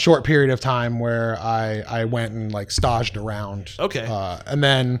a short period of time where I went and like staged around. Okay. And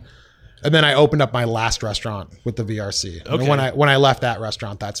then I opened up my last restaurant with the VRC. Okay. And when I left that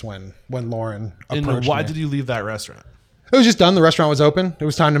restaurant, that's when Lauren approached me. And why did you leave that restaurant? It was just done. The restaurant was open. It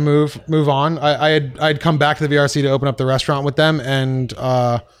was time to move on. I'd come back to the VRC to open up the restaurant with them, and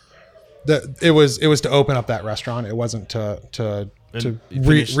it was to open up that restaurant. It wasn't to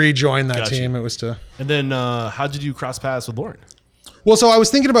rejoin that Gotcha. team. It was to. And then how did you cross paths with Lauren? Well, so I was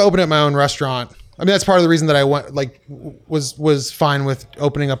thinking about opening up my own restaurant. I mean, that's part of the reason that I went, like, was fine with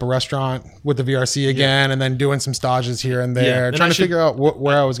opening up a restaurant with the VRC again, and then doing some stages here and there, and trying to figure out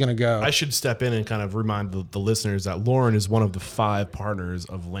where I was going to go. I should step in and kind of remind the listeners that Lauren is one of the 5 partners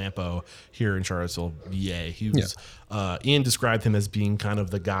of Lampo here in Charlottesville, VA. He was Ian described him as being kind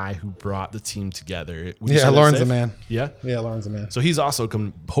of the guy who brought the team together. Would you say that's Lauren's safe? the man. Yeah? Yeah, Lauren's the man. So he's also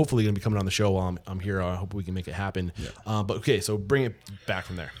hopefully going to be coming on the show while I'm here. I hope we can make it happen. But okay, so bring it back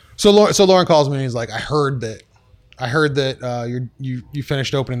from there. So Lauren calls me and he's like, I heard that you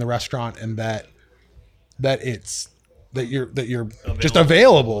finished opening the restaurant and that you're just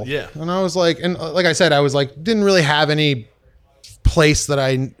available. Yeah. And I was like, and like I said, I was like, didn't really have any place that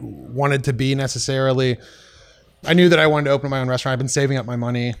I wanted to be necessarily. I knew that I wanted to open my own restaurant. I've been saving up my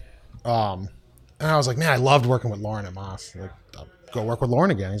money. And I was like, man, I loved working with Lauren at Moss. Like, I'll go work with Lauren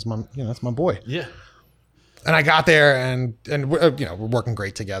again. He's that's my boy. Yeah. And I got there and we're working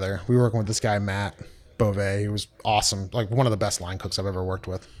great together. We were working with this guy, Matt Beauvais. He was awesome. Like one of the best line cooks I've ever worked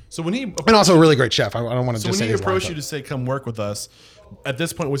with. So when he And also a really great chef. I don't want to So just say when he he's a line approached cook. you to say, come work with us, at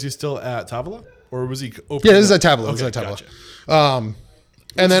this point, was he still at Tavola? Or was he open? Yeah, this is at Tavola. Okay, This is at Tavola. gotcha.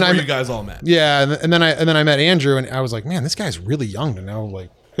 And then Where you guys all met. yeah, and then I met Andrew and I was like, man, this guy's really young to know, like,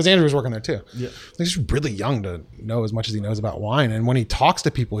 because Andrew was working there too. Yeah. He's really young to know as much as he knows about wine. And when he talks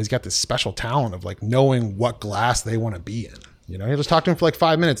to people, he's got this special talent of like knowing what glass they want to be in. You know, he'll just talk to him for like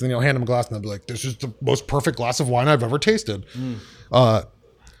 5 minutes and then he'll hand him a glass and they'll be like, this is the most perfect glass of wine I've ever tasted. And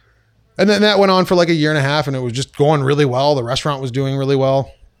then that went on for like a year and a half and it was just going really well. The restaurant was doing really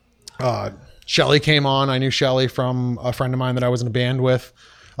well. Shelly came on. I knew Shelly from a friend of mine that I was in a band with.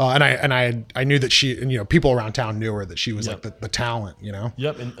 And I knew that she, and people around town knew her, that she was like the talent,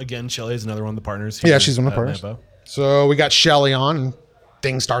 Yep. And again, Shelly is another one of the partners. Yeah, she's one of the at partners. Lampo. So we got Shelly on and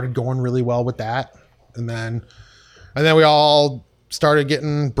things started going really well with that. And then we all started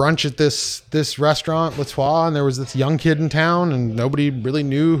getting brunch at this restaurant, Le Trois, and there was this young kid in town and nobody really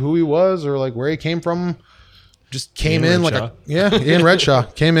knew who he was or like where he came from. Just came Ian in like Redshaw. Ian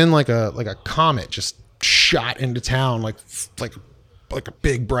Redshaw came in like a comet, just shot into town like a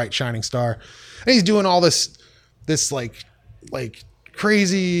big bright shining star. And he's doing all this like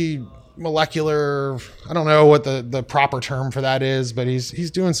crazy molecular, I don't know what the proper term for that is, but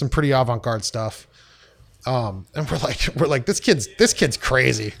he's doing some pretty avant-garde stuff. And we're like this kid's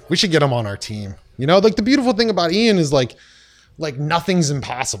crazy. We should get him on our team. Like the beautiful thing about Ian is like nothing's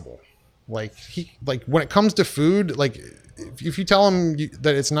impossible. Like when it comes to food, like if you tell him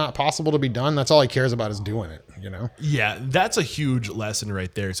that it's not possible to be done, that's all he cares about is doing it, Yeah, that's a huge lesson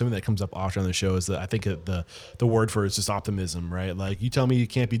right there. Something that comes up often on the show is that I think the word for it is just optimism, right? Like you tell me it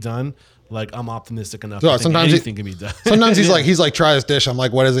can't be done, like I'm optimistic enough. So to think anything can be done. Sometimes he's like, try this dish. I'm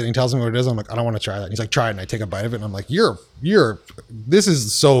like, what is it? And he tells me what it is. I'm like, I don't want to try that. And he's like, try it. And I take a bite of it. And I'm like, this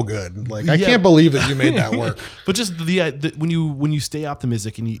is so good. Like, I can't believe that you made that work. But just when you stay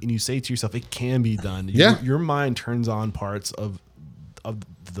optimistic and you say to yourself, it can be done. Your mind turns on parts of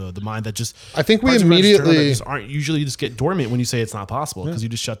the mind that just, I think we parts of your mind just turn on that immediately just aren't usually, you just get dormant when you say it's not possible because you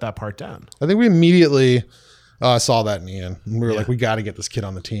just shut that part down. I think we immediately saw that in Ian. And we were like, we got to get this kid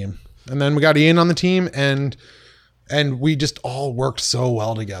on the team. And then we got Ian on the team and we just all worked so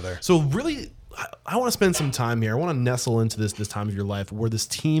well together. So really, I want to spend some time here. I want to nestle into this time of your life where this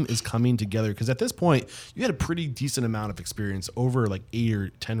team is coming together. Because at this point, you had a pretty decent amount of experience over like 8 or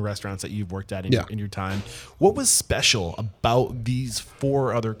 10 restaurants that you've worked at in your time. What was special about these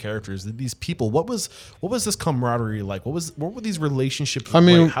 4 other characters, these people? What was this camaraderie like? What were these relationships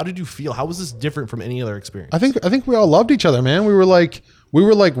like? How did you feel? How was this different from any other experience? I think we all loved each other, man. We were like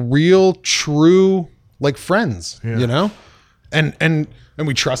real, true, like friends, and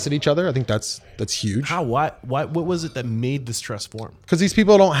we trusted each other. I think that's huge. How? What was it that made this trust form? Because these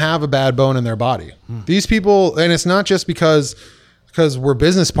people don't have a bad bone in their body. These people, and it's not just because we're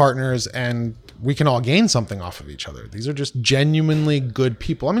business partners and we can all gain something off of each other. These are just genuinely good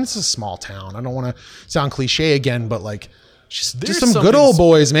people. I mean, it's a small town. I don't want to sound cliche again, but like just some good old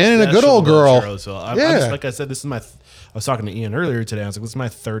boys, man, and a good old girl. Like I said, this is I was talking to Ian earlier today. I was like, this is my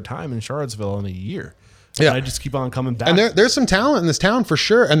 3rd time in Charlottesville in a year. Yeah, and I just keep on coming back. And there's some talent in this town for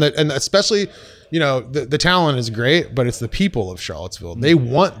sure, and especially, the talent is great, but it's the people of Charlottesville. They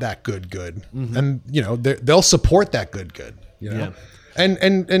want that good, and they'll support that good. Yeah.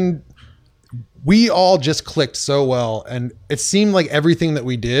 And we all just clicked so well, and it seemed like everything that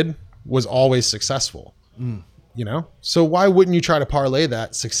we did was always successful. So why wouldn't you try to parlay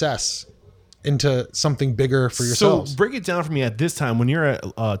that success into something bigger for yourselves. So break it down for me at this time when you're at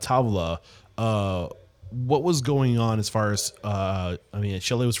Tavola. What was going on as far as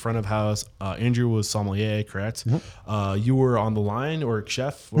Shelley was front of house, Andrew was sommelier, correct? You were on the line or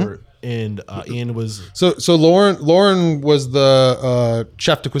chef, and Ian was so Lauren was the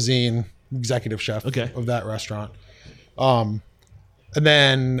chef de cuisine, executive chef of that restaurant. And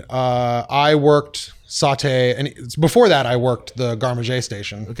then I worked saute, and before that I worked the garde manger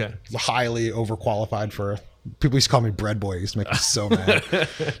station. Okay, highly overqualified for. People used to call me bread boy. It used to make me so mad.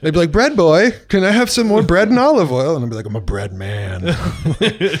 They'd be like, bread boy, can I have some more bread and olive oil? And I'd be like, I'm a bread man.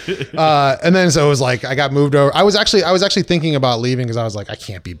 And then so it was like I got moved over. I was actually thinking about leaving because I was like, I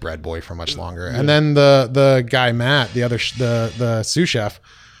can't be bread boy for much longer. Yeah. And then the guy Matt, the sous chef,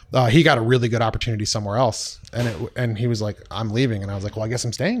 he got a really good opportunity somewhere else, and he was like, I'm leaving, and I was like, well, I guess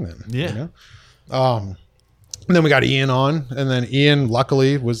I'm staying then. Yeah. You know? And then we got Ian on, and then Ian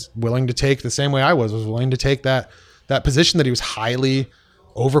luckily was willing to take the same way I was willing to take that position that he was highly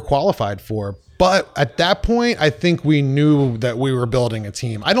overqualified for. But at that point, I think we knew that we were building a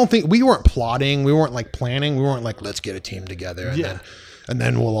team. I don't think we weren't plotting. We weren't like planning. We weren't like, let's get a team together. And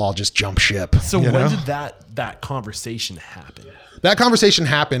then we'll all just jump ship. So when did that conversation happen? That conversation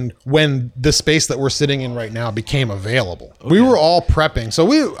happened when the space that we're sitting in right now became available. Okay. We were all prepping. So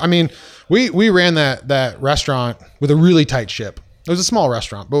we ran that restaurant with a really tight ship. It was a small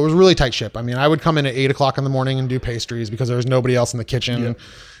restaurant, but it was a really tight ship. I mean, I would come in at 8:00 in the morning and do pastries because there was nobody else in the kitchen. Yep.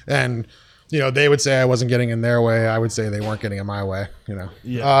 And, they would say I wasn't getting in their way. I would say they weren't getting in my way,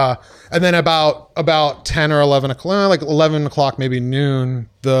 Yeah. And then about 10 or 11 o'clock, like 11 o'clock, maybe noon,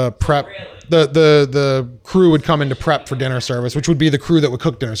 the crew would come in to prep for dinner service, which would be the crew that would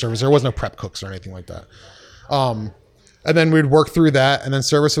cook dinner service. There was no prep cooks or anything like that. And then we'd work through that, and then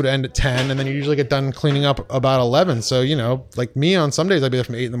service would end at 10, and then you usually get done cleaning up about 11. So, like me on some days, I'd be there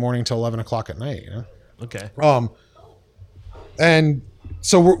from 8 in the morning till 11 o'clock at night, Okay. And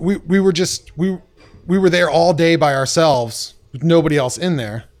so we were there all day by ourselves with nobody else in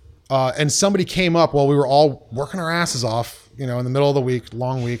there. And somebody came up while we were all working our asses off, in the middle of the week,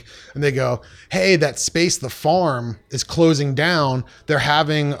 long week. And they go, hey, that space, the farm is closing down. They're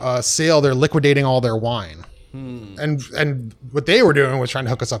having a sale. They're liquidating all their wine. And what they were doing was trying to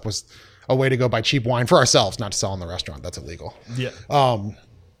hook us up with a way to go buy cheap wine for ourselves, not to sell in the restaurant. That's illegal. Yeah.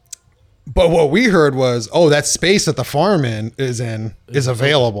 But what we heard was, that space that the farm is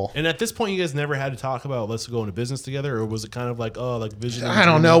available. And at this point, you guys never had to talk about let's go into business together, or was it kind of like vision? I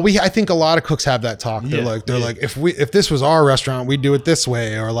don't know. I think a lot of cooks have that talk. They're like, if this was our restaurant, we'd do it this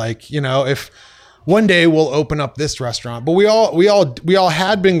way, or if one day we'll open up this restaurant. But we all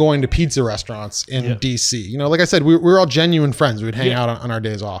had been going to pizza restaurants in DC. Like I said, we were all genuine friends. We'd hang out on our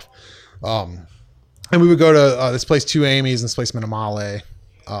days off, and we would go to this place, Two Amy's, and this place, Minimale.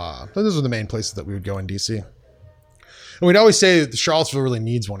 Those were the main places that we would go in DC. And we'd always say that Charlottesville really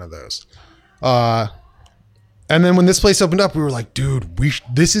needs one of those. And then when this place opened up, we were like, dude,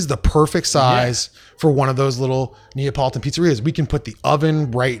 this is the perfect size for one of those little Neapolitan pizzerias. We can put the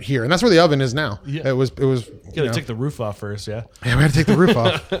oven right here. And that's where the oven is now. Yeah. It was. You gotta take the roof off first, yeah? Yeah, we had to take the roof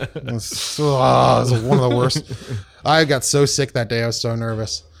off. It was one of the worst. I got so sick that day. I was so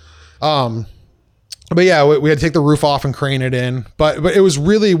nervous. But yeah, we had to take the roof off and crane it in. But it was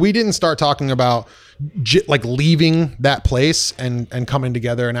really, we didn't start talking about leaving that place and coming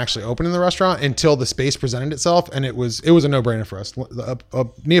together and actually opening the restaurant until the space presented itself. And it was a no-brainer for us. A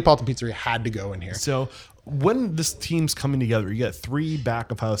Neapolitan pizzeria had to go in here. So when this team's coming together, you got 3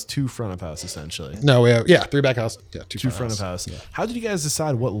 back of house, 2 front of house, essentially. No, we have 3 back of house, 2 front of house. Yeah. How did you guys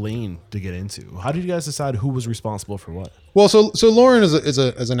decide what lane to get into? How did you guys decide who was responsible for what? Well, so Lauren is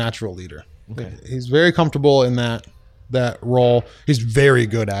a natural leader. Okay. He's very comfortable in that role. He's very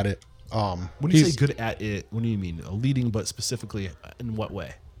good at it. When you say good at it, what do you mean? Leading, but specifically in what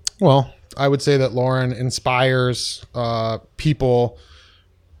way? Well, I would say that Lauren inspires people.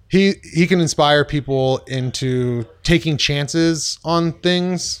 He can inspire people into taking chances on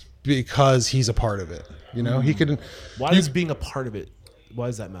things because he's a part of it. He could. Why does being a part of it? Why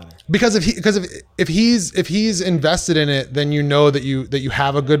does that matter? Because if he's invested in it, then that you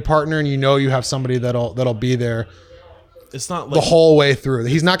have a good partner, and you have somebody that'll be there. It's not like the whole way through.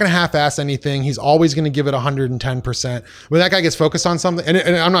 He's not going to half-ass anything. He's always going to give it 110%. When that guy gets focused on something,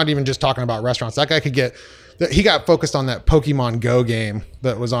 and I'm not even just talking about restaurants. That guy he got focused on that Pokemon Go game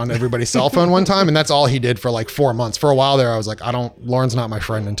that was on everybody's cell phone one time, and that's all he did for like 4 months. For a while there, I was like, Lauren's not my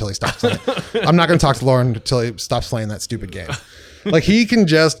friend until he stops playing. I'm not going to talk to Lauren until he stops playing that stupid game. Like he can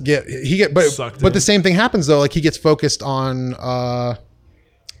just but the same thing happens though. Like he gets focused on,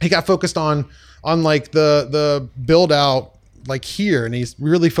 like the build out like here, and he's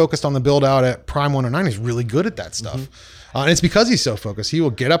really focused on the build out at Prime 109. He's really good at that stuff. And it's because he's so focused. He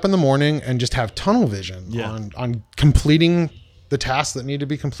will get up in the morning and just have tunnel vision on completing the tasks that need to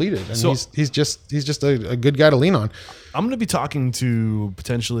be completed. And So- he's just a good guy to lean on. I'm going to be talking to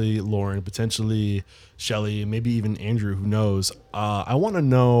potentially Lauren, potentially Shelly, maybe even Andrew, who knows. I want to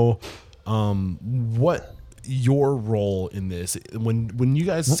know what your role in this, when you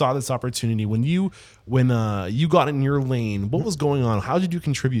guys saw this opportunity, when you got in your lane, what was going on? How did you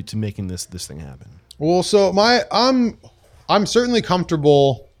contribute to making this thing happen? Well, so I'm certainly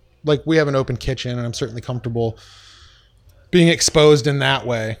comfortable. Like, we have an open kitchen, and I'm certainly comfortable being exposed in that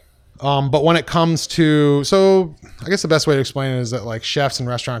way. But when it comes to, so I guess the best way to explain it is that like chefs and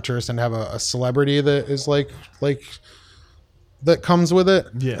restaurateurs tend to have a celebrity that is like that comes with it.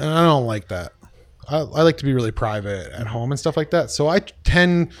 Yeah. And I don't like that. I like to be really private at home and stuff like that. So I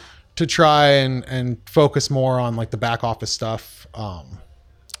tend to try and focus more on like the back office stuff. Trying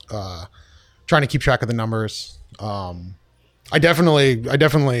to keep track of the numbers. I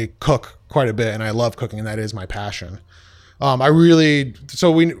definitely cook quite a bit, and I love cooking, and that is my passion.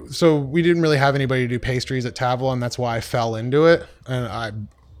 So we didn't really have anybody to do pastries at Tavla, and that's why I fell into it, and I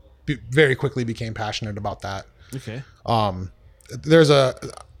very quickly became passionate about that. Okay.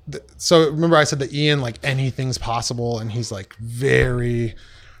 So remember I said that Ian, like, anything's possible, and he's like very,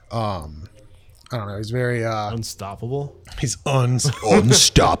 I don't know, he's very Unstoppable. he's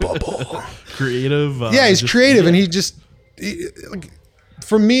unstoppable. Creative. Yeah, he's creative, and like,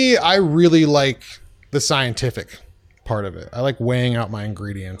 for me, I really like the scientific part of it. I like weighing out my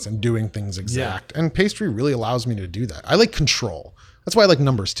ingredients and doing things exact. And pastry really allows me to do that. I like control. That's why I like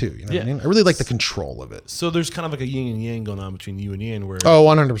numbers too. You know what I mean? I really like the control of it. So there's kind of like a yin and yang going on between you and Ian, where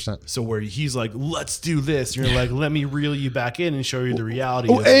 100%. so where he's like, let's do this, and you're like, let me reel you back in and show you the reality.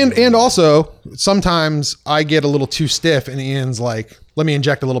 Oh, and also sometimes I get a little too stiff, and Ian's like, let me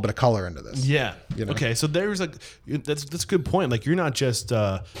inject a little bit of color into this. Yeah. You know? Okay. So there's like that's a good point. Like, you're not just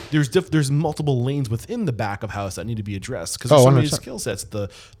there's multiple lanes within the back of house that need to be addressed, because there's so many 100%. skill sets,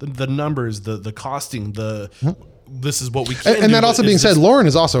 the numbers, the costing, this is what we can. And do, that also but being it's said, just- Lauren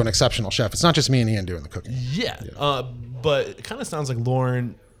is also an exceptional chef. It's not just me and Ian doing the cooking. yeah. But it kind of sounds like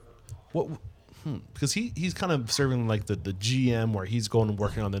Lauren, because he's kind of serving like the GM, where he's going and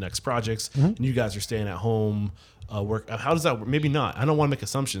working on the next projects, and you guys are staying at home. Work. How does that work? Maybe not. I don't want to make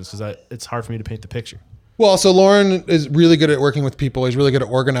assumptions, because it's hard for me to paint the picture. Well, so Lauren is really good at working with people. He's really good at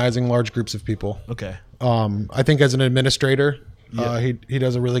organizing large groups of people. Okay. I think as an administrator, he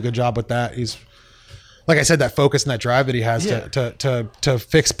does a really good job with that. He's, like I said, that focus and that drive that he has to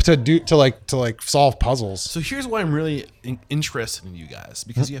solve puzzles. So here's why I'm really interested in you guys,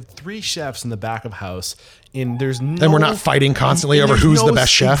 because you have 3 chefs in the back of house, and there's no, And we're not fighting constantly and over there's who's the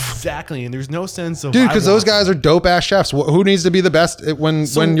best chef. Exactly, and there's no sense of Dude, because those guys are dope ass chefs. Who needs to be the best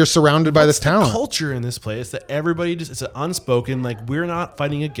when you're surrounded by this talent? Culture in this place that everybody it's an unspoken, like, we're not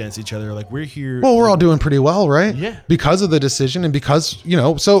fighting against each other, like, we're here. Well, we're all doing pretty well, right? Yeah. Because of the decision, and because,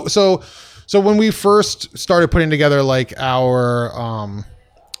 so when we first started putting together like our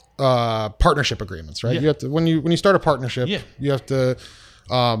partnership agreements, right? Yeah. You have to, when you start a partnership, Yeah. you have to,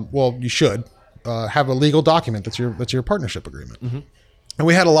 you should have a legal document that's your partnership agreement. Mm-hmm. And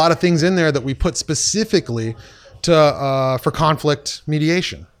we had a lot of things in there that we put specifically for conflict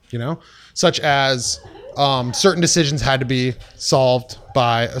mediation, such as certain decisions had to be solved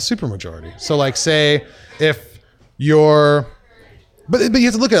by a supermajority. So like, say if you're, but you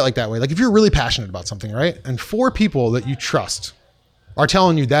have to look at it like that way. Like, if you're really passionate about something, right? And 4 people that you trust are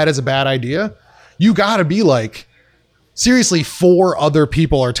telling you that is a bad idea, you got to be like, seriously, 4 other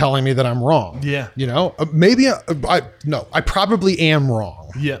people are telling me that I'm wrong. Yeah. Maybe I probably am wrong.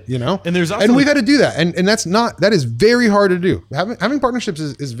 Yeah. And there's also, and we got to do that. And that is very hard to do. Having partnerships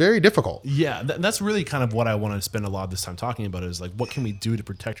is very difficult. yeah, that's really kind of what I want to spend a lot of this time talking about, is like, what can we do to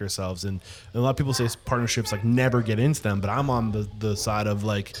protect ourselves? And a lot of people say partnerships, like, never get into them, but I'm on the side of,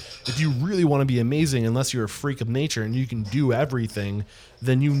 like, if you really want to be amazing, unless you're a freak of nature and you can do everything,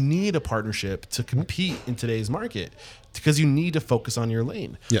 then you need a partnership to compete in today's market, because you need to focus on your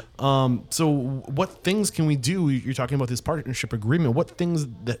lane. Yeah. So what things can we do? You're talking about this partnership agreement. What things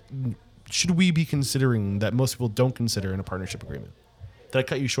that should we be considering that most people don't consider in a partnership agreement? Did I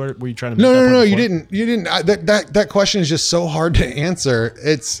cut you short? Were you trying to make that No, point you before? didn't. That question is just so hard to answer.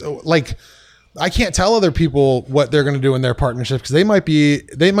 It's like, I can't tell other people what they're going to do in their partnership because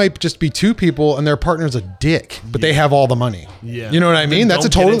they might just be two people and their partner's a dick, but they have all the money. Yeah. You know what I mean? That's a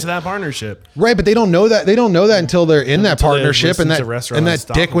Don't get total into that partnership. right. But they don't know that. They don't know that until they're in that Until they've partnership and listened to that restaurant and that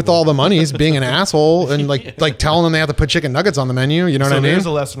stock dick with people. all the money is being an asshole and like telling them they have to put chicken nuggets on the menu. You know what I mean? There's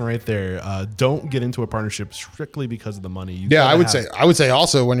a lesson right there. Don't get into a partnership strictly because of the money. You Yeah, gotta I would say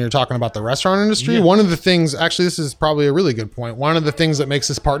also when you're talking about the restaurant industry, Yeah. one of the things, actually, this is probably a really good point. One of the things that makes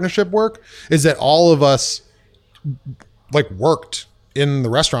this partnership work is that all of us like worked in the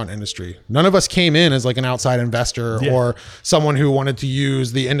restaurant industry. None of us came in as like an outside investor Yeah. or someone who wanted to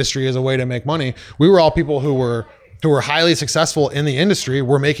use the industry as a way to make money. We were all people who were highly successful in the industry.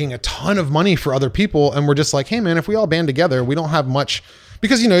 We're making a ton of money for other people. And we're just like, hey man, if we all band together, we don't have much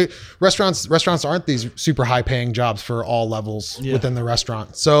because, you know, restaurants aren't these super high paying jobs for all levels within the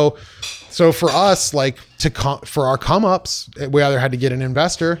restaurant. So for us, like for our come ups, we either had to get an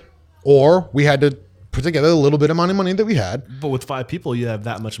investor or we had to put together a little bit of money that we had. But with 5 people, you have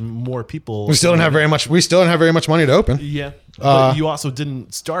that much more people. We still don't have very much. We still don't have very much money to open. Yeah. But you also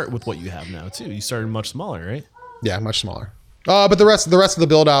didn't start with what you have now too. You started much smaller, right? Yeah, much smaller. But the rest of the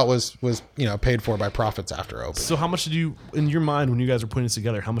build out was paid for by profits after open. So how much did you, in your mind, when you guys were putting this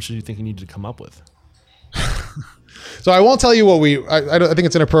together, how much did you think you needed to come up with? So I won't tell you what I think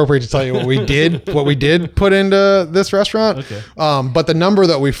it's inappropriate to tell you what we did put into this restaurant. Okay. But the number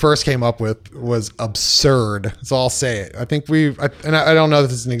that we first came up with was absurd. So I'll say it. I think I don't know if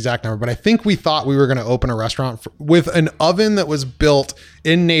this is an exact number, but I think we thought we were going to open a restaurant with an oven that was built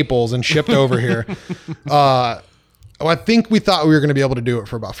in Naples and shipped over here. I think we thought we were going to be able to do it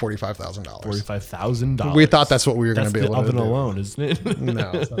for about $45,000. $45,000. We thought that's what we were going to be the able to oven do. alone, isn't it?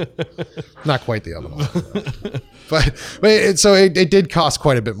 No, it's not quite the oven alone. but it did cost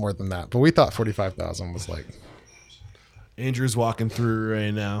quite a bit more than that. But we thought 45,000 was like. Andrew's walking through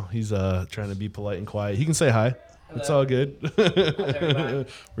right now. He's trying to be polite and quiet. He can say hi. It's all good.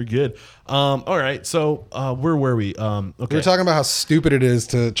 We're good. All right. So where were we? Okay. We were talking about how stupid it is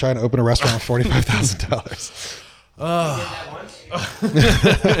to try to open a restaurant with $45,000.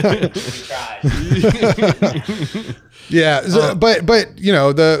 Yeah, but you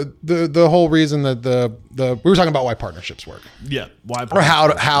know the whole reason that we were talking about why partnerships work, Yeah. Why? or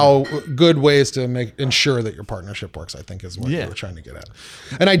how good ways to ensure that your partnership works, I think is what we were trying to get at.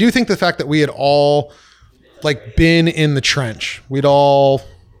 And I do think the fact that we had all like been in the trench, we'd all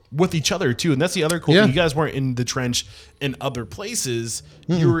with each other too, and that's the other cool Yeah. thing. You guys weren't in the trench in other places.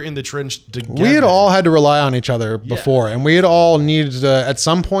 You were in the trench together. we had all had to rely on each other before, and we had all needed to, at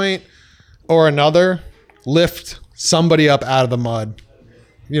some point or another, lift somebody up out of the mud.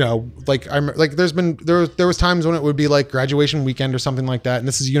 You know, like there was times when it would be like graduation weekend or something like that, and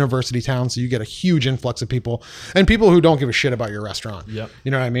this is a university town, so you get a huge influx of people and people who don't give a shit about your restaurant. Yep.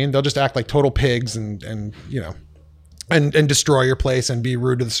 You know what I mean? They'll just act like total pigs and you know, and destroy your place and be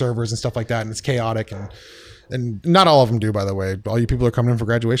rude to the servers and stuff like that, and it's chaotic and not all of them do, by the way. All you people who are coming in for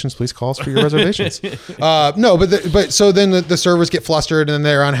graduations, please call us for your reservations. No, but so then the servers get flustered and then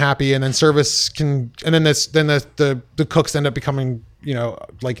they're unhappy, and then the cooks end up becoming, you know,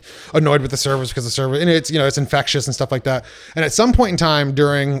 like annoyed with the servers because the server, and it's, you know, it's infectious and stuff like that. And at some point in time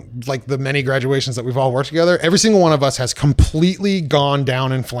during like the many graduations that we've all worked together, every single one of us has completely gone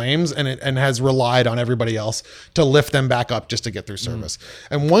down in flames and has relied on everybody else to lift them back up just to get through service.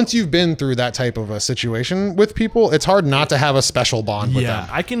 And once you've been through that type of a situation with people, it's hard not to have a special bond with them.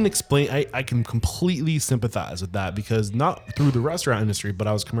 I can explain. I can completely sympathize with that, because not through the restaurant industry, but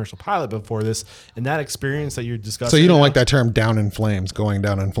I was a commercial pilot before this, and that experience that you're discussing. So you don't like that term, down in flames, going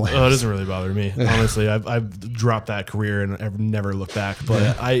down in flames? Oh, it doesn't really bother me. Honestly, I've dropped that career and I've never looked back.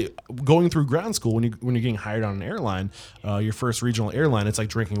 But going through ground school, when you're getting hired on an airline, your first regional airline, it's like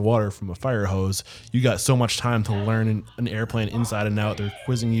drinking water from a fire hose. You got so much time to learn an airplane inside and out. They're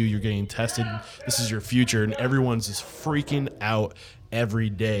quizzing you. You're getting tested. This is your future, and everyone's just freaking out every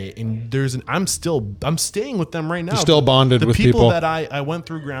day. And I'm staying with them right now. You're still bonded with people people that I went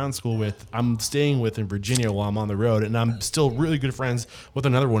through ground school with. I'm staying with in Virginia while I'm on the road, and I'm still really good friends with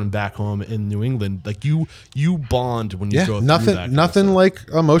another one back home in New England. Like you bond when you go through that kind of nothing stuff. like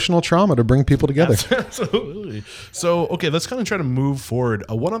emotional trauma to bring people together. Absolutely. So okay, let's kind of try to move forward.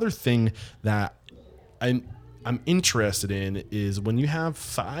 One other thing that I'm interested in is when you have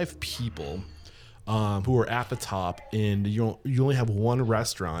 5 people who are at the top, and you only have one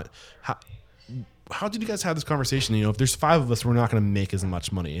restaurant. How did you guys have this conversation? You know, if there's 5 of us, we're not going to make as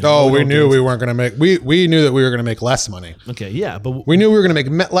much money. And We knew we weren't going to make. We knew that we were going to make less money. Okay, yeah, but We knew we were going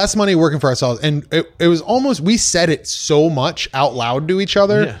to make less money working for ourselves, and it was almost, we said it so much out loud to each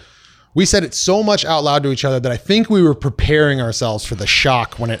other. Yeah. we said it so much out loud to each other that I think we were preparing ourselves for the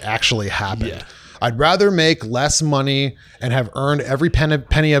shock when it actually happened. Yeah. I'd rather make less money and have earned every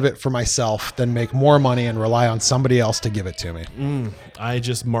penny of it for myself than make more money and rely on somebody else to give it to me. I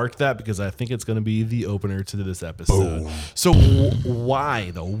just marked that because I think it's going to be the opener to this episode. Boom. So why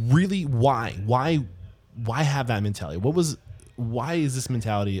though? Really, why? Why have that mentality? Why is this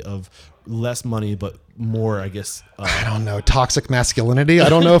mentality of less money but more, I guess, I don't know, toxic masculinity? I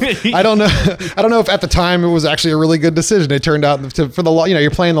don't know if I don't know if at the time it was actually a really good decision. It turned out for the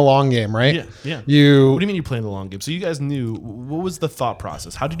you're playing the long game, right? Yeah. Yeah. What do you mean you're playing the long game? So you guys knew, what was the thought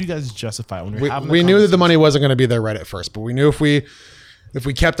process? How did you guys justify it when you're having we knew that the money wasn't going to be there right at first, but we knew if we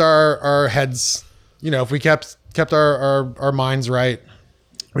kept our heads, if we kept our minds right,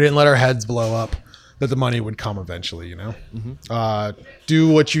 we didn't let our heads blow up, that the money would come eventually, do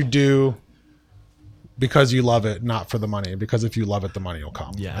what you do because you love it, not for the money, because if you love it, the money will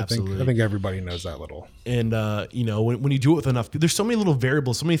come. Yeah, absolutely. I think everybody knows that little. And, when you do it with enough, there's so many little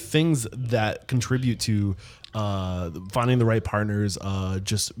variables, so many things that contribute to finding the right partners,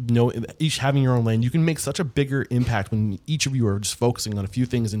 each having your own lane. You can make such a bigger impact when each of you are just focusing on a few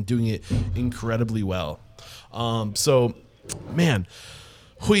things and doing it incredibly well. So, man,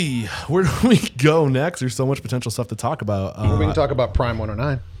 where do we go next? There's so much potential stuff to talk about. We can talk about Prime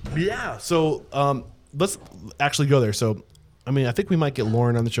 109. Yeah. So let's actually go there. So, I mean, I think we might get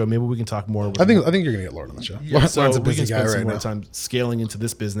Lauren on the show. Maybe we can talk more. I think you're going to get Lauren on the show. Yeah, so Lauren's a we busy can spend guy some right more now. time scaling into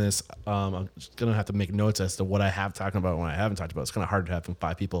this business. I'm just going to have to make notes as to what I have talking about and what I haven't talked about. It's kind of hard to have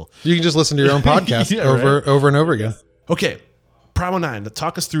 5 people. You can just listen to your own podcast Yeah, over and over again. Okay. Prime 09,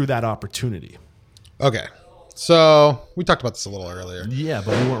 talk us through that opportunity. Okay. So we talked about this a little earlier. Yeah,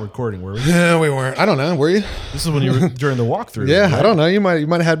 but we weren't recording, were we? Yeah, we weren't. I don't know. Were you? This is when you were during the walkthrough. Yeah, right? I don't know. You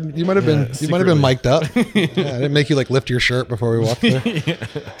might have been mic'd up. Yeah, I didn't make you lift your shirt before we walked there.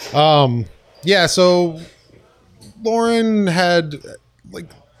 Yeah. So Lauren had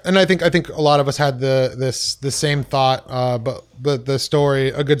and I think a lot of us had the same thought. But the story,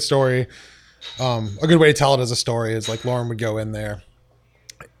 a good story, a good way to tell it as a story is Lauren would go in there.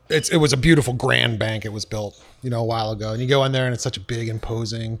 It was a beautiful grand bank. It was built, a while ago, and you go in there and it's such a big,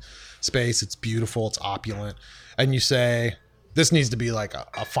 imposing space. It's beautiful. It's opulent. And you say, this needs to be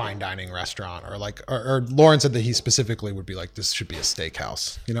a fine dining restaurant, or Lauren said that he specifically would be this should be a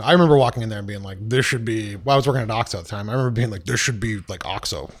steakhouse. I remember walking in there and being this should be, I was working at OXO at the time. I remember being this should be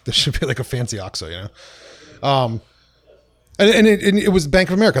OXO. This should be a fancy OXO, And it was Bank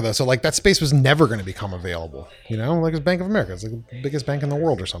of America though, so that space was never going to become available. It's Bank of America. It's the biggest bank in the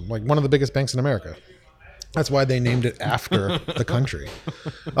world or something. One of the biggest banks in America. That's why they named it after the country.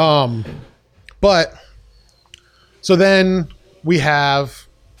 But so then you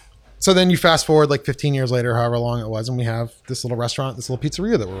fast forward 15 years later, however long it was, and we have this little restaurant, this little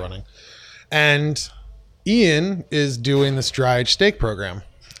pizzeria that we're running, and Ian is doing this dry aged steak program.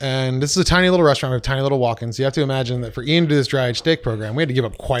 And this is a tiny little restaurant with tiny little walk-ins. So you have to imagine that for Ian to do this dry aged steak program, we had to give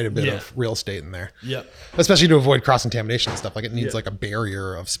up quite a bit of real estate in there. Yeah. Especially to avoid cross-contamination and stuff. It needs a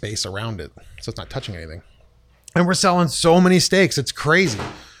barrier of space around it, so it's not touching anything. And we're selling so many steaks, it's crazy.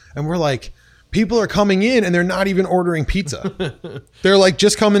 And we're people are coming in and they're not even ordering pizza. They're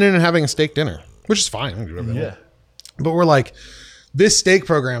just coming in and having a steak dinner, which is fine. Yeah. But we're this steak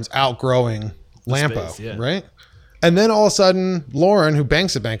program's outgrowing Lampo, space, right? And then all of a sudden, Lauren, who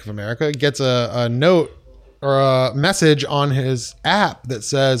banks at Bank of America, gets a note or a message on his app that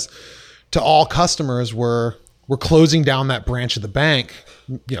says to all customers, we're closing down that branch of the bank.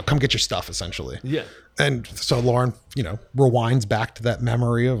 Come get your stuff, essentially. Yeah. And so Lauren, rewinds back to that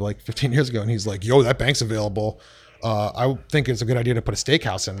memory of 15 years ago. And he's yo, that bank's available. I think it's a good idea to put a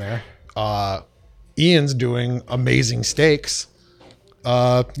steakhouse in there. Ian's doing amazing steaks.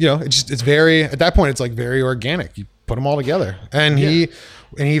 It's very, at that point, it's very organic. You put them all together, and he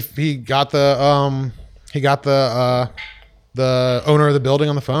got the owner of the building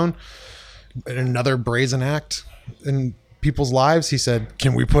on the phone in another brazen act in people's lives. He said,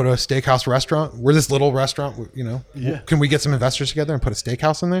 can we put a steakhouse restaurant? We're this little restaurant, can we get some investors together and put a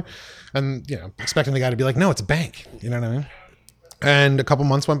steakhouse in there? And, expecting the guy to be no, it's a bank. You know what I mean? And a couple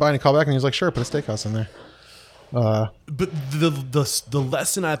months went by and he called back and he was sure, put a steakhouse in there. But the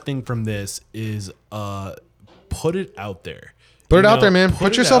lesson I think from this is put it out there. Put it out there, man.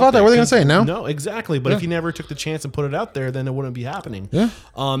 Put yourself out there. What are they going to say? No? No, exactly. But if you never took the chance and put it out there, then it wouldn't be happening. Yeah.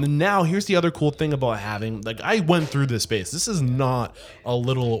 And now here's the other cool thing about having, I went through this space. This is not a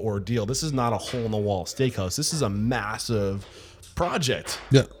little ordeal. This is not a hole in the wall steakhouse. This is a massive project.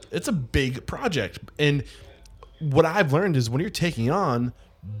 Yeah. It's a big project. And what I've learned is when you're taking on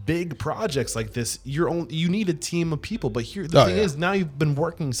big projects like this, you need a team of people. But here, the thing is, now you've been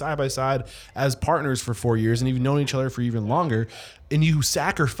working side by side as partners for 4 years, and you've known each other for even longer. And you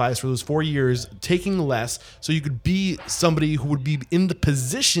sacrifice for those 4 years, taking less, so you could be somebody who would be in the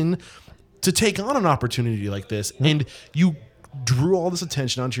position to take on an opportunity like this. And you drew all this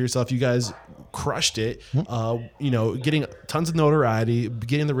attention onto yourself. You guys crushed it, getting tons of notoriety,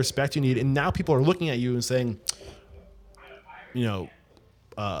 getting the respect you need. And now people are looking at you and saying,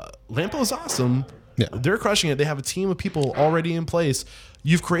 Lampo is awesome. Yeah. They're crushing it. They have a team of people already in place.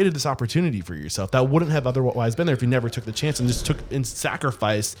 You've created this opportunity for yourself that wouldn't have otherwise been there if you never took the chance and just took and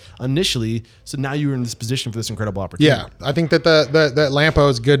sacrificed initially. So now you're in this position for this incredible opportunity. Yeah, I think that that Lampo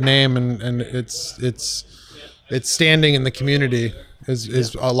is a good name, and it's standing in the community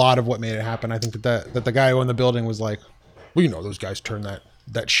is a lot of what made it happen. I think that the guy who owned the building was like, well, those guys turned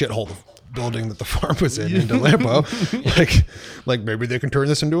that shithole of building that the farm was in into Lampo. like maybe they can turn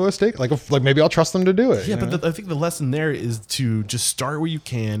this into a steak. Like maybe I'll trust them to do it. Yeah, but I think the lesson there is to just start where you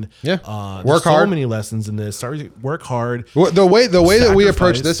can. Yeah, work hard. So many lessons in this. Work hard. The way that we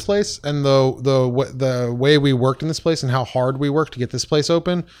approach this place, and the way we worked in this place, and how hard we worked to get this place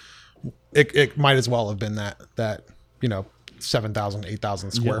open, it might as well have been that 7,000,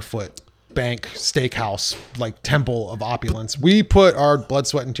 8,000 square foot bank steakhouse, like temple of opulence. We put our blood,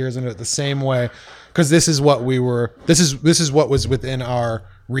 sweat, and tears into it the same way, because this is what was within our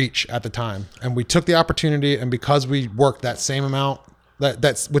reach at the time, and we took the opportunity. And because we worked that same amount,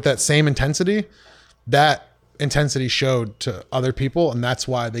 that's with that same intensity, that intensity showed to other people, and that's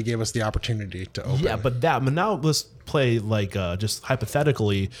why they gave us the opportunity to open. Yeah, but now let's play just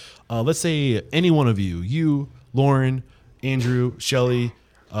hypothetically. Let's say any one of you, Lauren, Andrew, Shelly,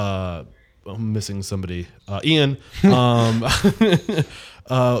 I'm missing somebody, Ian.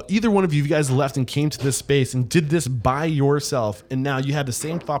 Either one of you guys left and came to this space and did this by yourself, and now you had the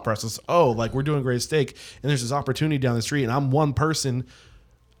same thought process. We're doing great steak, and there's this opportunity down the street, and I'm one person.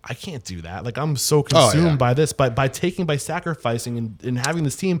 I can't do that. I'm so consumed by this, by sacrificing and having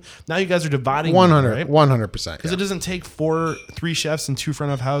this team. Now you guys are dividing 100%. Because it doesn't take 3 chefs and 2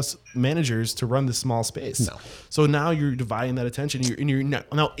 front of house managers to run this small space. No. So now you're dividing that attention, and you're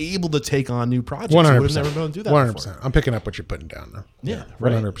now able to take on new projects. 100%. You would have never been able to do that 100%. Before. I'm picking up what you're putting down now. Yeah,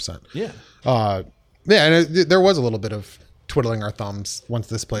 100%. Yeah. And there was a little bit of twiddling our thumbs once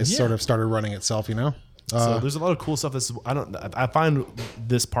this place sort of started running itself, So there's a lot of cool stuff. I find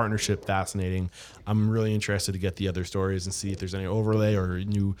this partnership fascinating. I'm really interested to get the other stories and see if there's any overlay or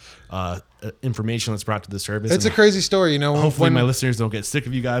new information that's brought to the service. It's a crazy story, Hopefully my listeners don't get sick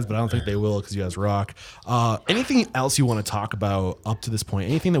of you guys, but I don't think they will, because you guys rock. Anything else you want to talk about up to this point?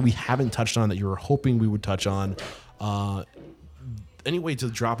 Anything that we haven't touched on that you were hoping we would touch on? Any way to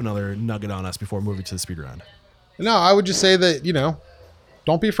drop another nugget on us before moving to the speed round? No, I would just say that,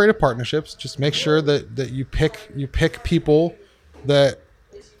 don't be afraid of partnerships. Just make sure that you pick people that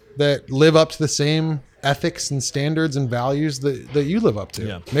live up to the same ethics and standards and values that you live up to.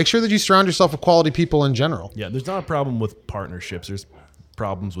 Yeah. Make sure that you surround yourself with quality people in general. Yeah, there's not a problem with partnerships. There's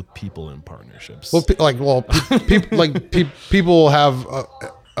problems with people in partnerships. People have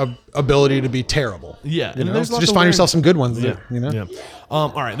a ability to be terrible. Yeah, and there's just find yourself some good ones. Yeah.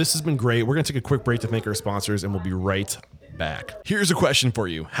 All right, this has been great. We're gonna take a quick break to thank our sponsors, and we'll be right back. Here's a question for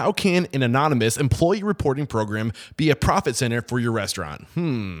you. How can an anonymous employee reporting program be a profit center for your restaurant?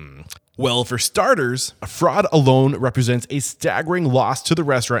 Well, for starters, fraud alone represents a staggering loss to the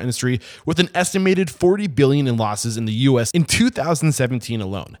restaurant industry, with an estimated $40 billion in losses in the U.S. in 2017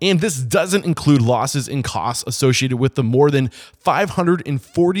 alone. And this doesn't include losses and costs associated with the more than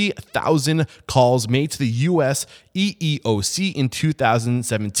 540,000 calls made to the U.S. EEOC in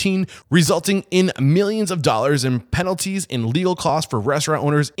 2017, resulting in millions of dollars in penalties and legal costs for restaurant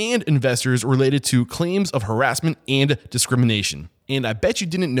owners and investors related to claims of harassment and discrimination. And I bet you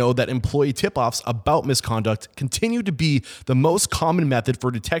didn't know that employee tip-offs about misconduct continue to be the most common method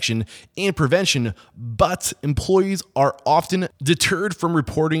for detection and prevention, but employees are often deterred from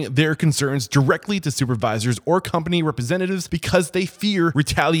reporting their concerns directly to supervisors or company representatives because they fear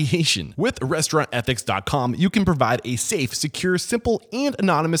retaliation. With restaurantethics.com, you can provide a safe, secure, simple, and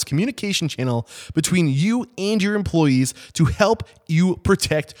anonymous communication channel between you and your employees to help you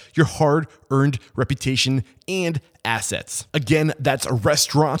protect your hard-earned reputation and assets. Again, that's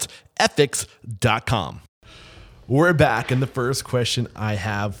restaurantethics.com. We're back, and the first question I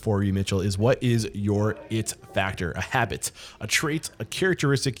have for you, Mitchell, is what is your it factor? A habit, a trait, a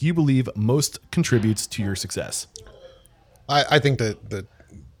characteristic you believe most contributes to your success? I think that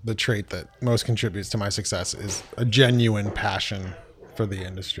the trait that most contributes to my success is a genuine passion for the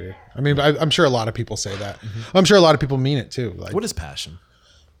industry. I mean, I'm sure a lot of people say that. Mm-hmm. I'm sure a lot of people mean it too. What is passion?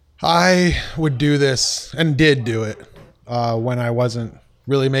 I would do this and did do it when I wasn't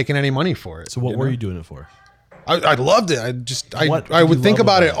really making any money for it. So what were you doing it for? I loved it. I would think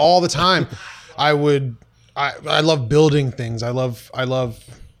about it all the time. I love building things. I love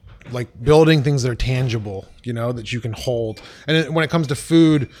like building things that are tangible, that you can hold. And when it comes to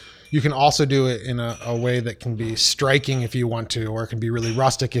food, you can also do it in a way that can be striking if you want to, or it can be really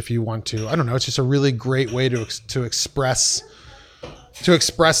rustic if you want to. I don't know. It's just a really great way to express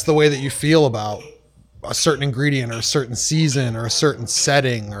the way that you feel about a certain ingredient or a certain season or a certain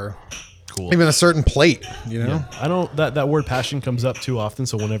setting or even a certain plate, Yeah. I don't, that word passion comes up too often.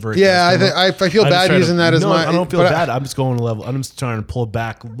 So whenever, I feel bad using that as my, I don't feel bad. I'm just going to level. I'm just trying to pull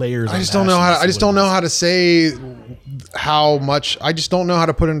back layers. I just don't know how to say how much, I just don't know how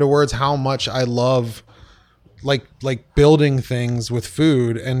to put into words how much I love like building things with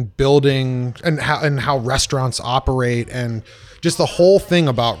food and building and how restaurants operate and just the whole thing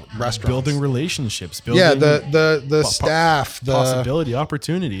about restaurants. Building relationships. The staff, the possibility,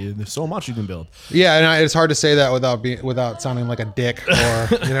 opportunity. There's so much you can build. Yeah, and it's hard to say that without sounding like a dick, or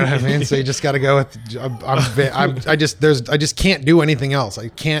you know what I mean. So you just got to go with. I just can't do anything else. I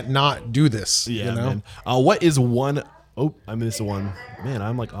can't not do this. Yeah, man. What is one? Oh, I missed one. Man,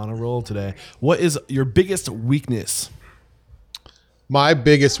 I'm like on a roll today. What is your biggest weakness? My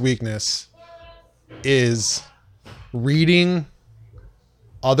biggest weakness is reading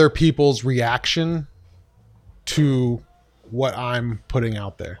other people's reaction to what I'm putting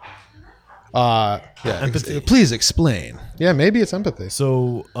out there. Empathy. Please explain. Yeah, maybe it's empathy.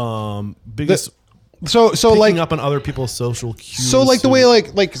 So, biggest. So picking like up on other people's social cues. So like the way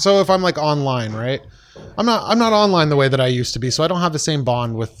so if I'm like online, right? I'm not online the way that I used to be. So I don't have the same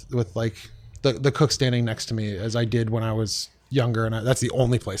bond with like the cook standing next to me as I did when I was younger, and that's the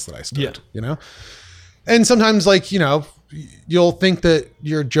only place that I stood. Yeah. And sometimes, like, you'll think that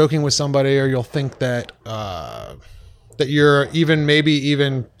you're joking with somebody, or you'll think that that you're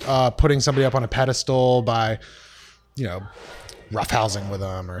even putting somebody up on a pedestal by, roughhousing with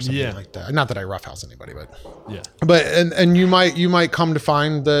them or something like that. Not that I roughhouse anybody, but and you might come to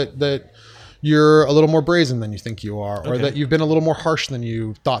find that you're a little more brazen than you think you are, or that you've been a little more harsh than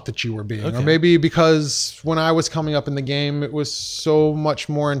you thought that you were being. Or maybe because when I was coming up in the game, it was so much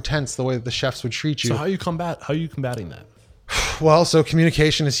more intense the way that the chefs would treat you. So how are you combating that? Well, so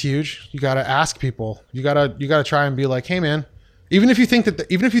communication is huge. You got to ask people. You got to try and be like, "Hey man, even if you think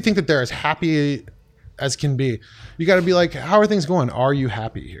that they're as happy as can be, you got to be like, how are things going? Are you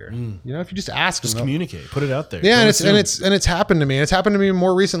happy here?" If you just ask them, communicate, put it out there. Yeah, and it's happened to me. It's happened to me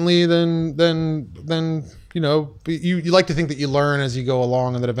more recently than you like to think that you learn as you go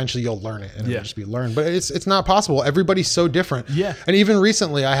along, and that eventually you'll learn it and it'll just be learned. But it's not possible. Everybody's so different. Yeah. And even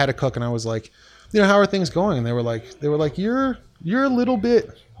recently, I had a cook, and I was like, how are things going? And they were like, you're a little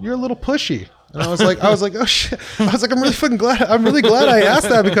pushy. And I was like, oh shit. I was like, I'm really glad I asked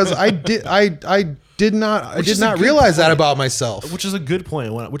that, because I did not realize that about myself. Which is a good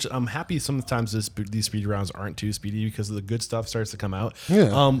point. Which I'm happy sometimes these speed rounds aren't too speedy, because the good stuff starts to come out.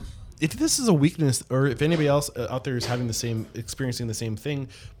 Yeah. If this is a weakness, or if anybody else out there is experiencing the same thing,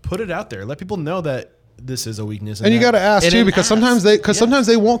 put it out there. Let people know that this is a weakness, and you got to ask too, because sometimes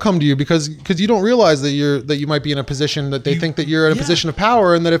they won't come to you because you don't realize that you might be in a position that they think that you're in a position of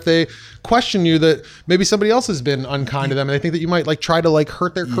power, and that if they question you, that maybe somebody else has been unkind to them, and they think that you might try to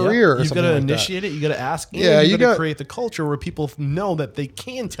hurt their career. Or you've got to initiate it. You got to ask. You got to create the culture where people know that they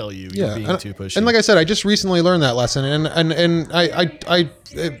can tell you you're being too pushy. And like I said, I just recently learned that lesson, and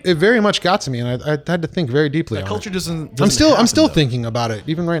it very much got to me, and I had to think very deeply. That on culture it. doesn't. I'm still thinking about it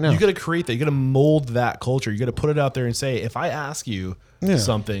even right now. You got to create that. You got to mold that culture. You got to put it out there and say, if I ask you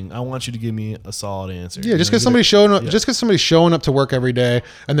something, I want you to give me a solid answer. Yeah, just because somebody's showing up to work every day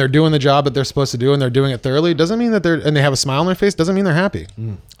and they're doing the job that they're supposed to do and they're doing it thoroughly, doesn't mean that they have a smile on their face, doesn't mean they're happy.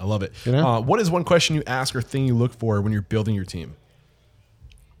 I love it. What is one question you ask or thing you look for when you're building your team?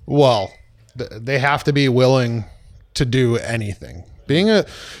 Well, they have to be willing to do anything.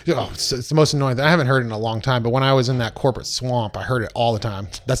 It's the most annoying thing. I haven't heard it in a long time, but when I was in that corporate swamp, I heard it all the time.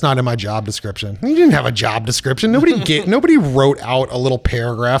 That's not in my job description. You didn't have a job description. Nobody wrote out a little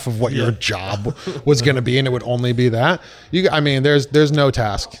paragraph of what your job was going to be, and it would only be that. There's no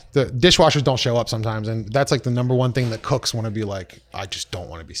task. The dishwashers don't show up sometimes, and that's like the number one thing that cooks want to be like, I just don't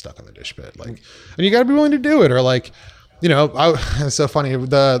want to be stuck in the dish pit. And you got to be willing to do it, or it's so funny.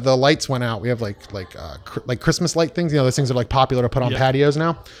 The lights went out. We have like Christmas light things. Those things are popular to put on patios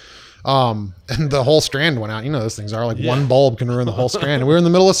now. And the whole strand went out. Those things are one bulb can ruin the whole strand. And we were in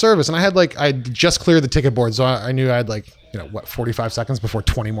the middle of service, and I had just cleared the ticket board, so I knew I had 45 seconds before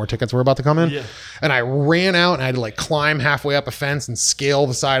 20 more tickets were about to come in. Yeah. And I ran out and I had to like climb halfway up a fence and scale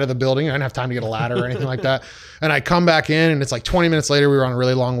the side of the building. I didn't have time to get a ladder or anything like that. And I come back in and it's like 20 minutes later, we were on a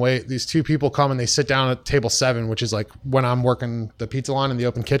really long wait. These two people come and they sit down at table 7, which is like when I'm working the pizza line in the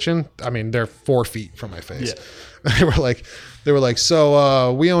open kitchen. I mean, they're 4 feet from my face. Yeah. They were like,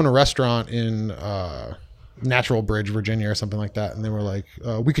 so we own a restaurant in Natural Bridge, Virginia or something like that. And they were like,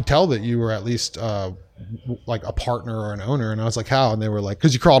 we could tell that you were at least like a partner or an owner. And I was like, how? And they were like,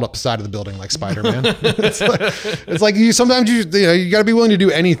 because you crawled up the side of the building like Spider-Man. it's like you sometimes you got to be willing to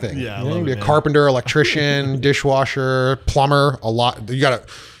do anything. Yeah, you can be a carpenter, electrician, dishwasher, plumber, a lot. You got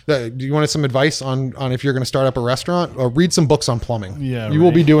to. Do you want some advice on if you're going to start up a restaurant? Or read some books on plumbing. Yeah, you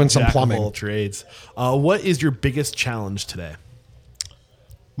will be doing some Jack of plumbing. all trades. What is your biggest challenge today?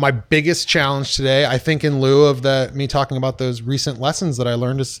 My biggest challenge today, I think, in lieu of me talking about those recent lessons that I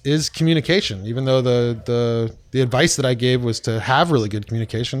learned, is communication. Even though the advice that I gave was to have really good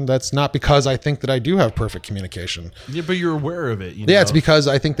communication, that's not because I think that I do have perfect communication. Yeah, but you're aware of it. Yeah, it's because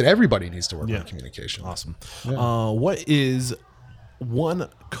I think that everybody needs to work on communication. Awesome. Yeah. What is one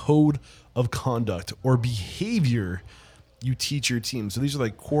code of conduct or behavior you teach your team? So these are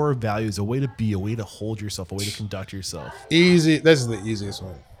like core values, a way to be, a way to hold yourself, a way to conduct yourself. Easy. This is the easiest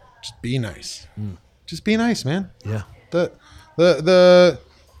one. Just be nice. Just be nice, man. Yeah. The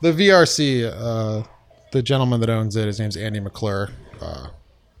VRC, the gentleman that owns it, his name's Andy McClure,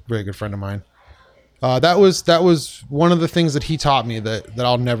 very good friend of mine. That was one of the things that he taught me that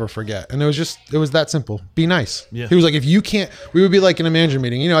I'll never forget. And it was that simple. Be nice. Yeah. He was like, if you can't, we would be like in a manager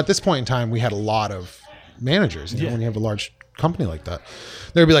meeting, at this point in time, we had a lot of managers, when you have a large company like that,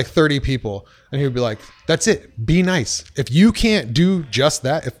 there'd be like 30 people and he would be like, that's it. Be nice. If you can't do just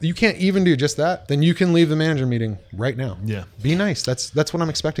that, if you can't even do just that, then you can leave the manager meeting right now. Yeah. Be nice. That's what I'm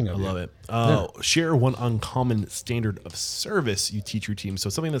expecting of you. I love it. Share one uncommon standard of service you teach your team. So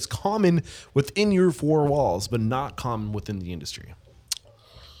something that's common within your 4 walls, but not common within the industry.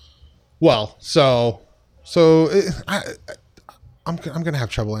 Well, I'm going to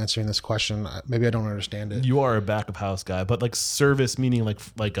have trouble answering this question. Maybe I don't understand it. You are a back of house guy, but like service, meaning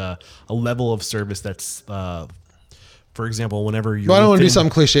like a level of service that's, for example, whenever you're. Well, I don't want to do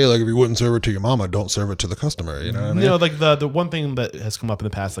something cliche like if you wouldn't serve it to your mama, don't serve it to the customer. You know what I mean? Like the one thing that has come up in the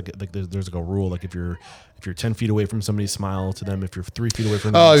past, like there's like a rule, like if you're 10 feet away from somebody, smile to them. If you're 3 feet away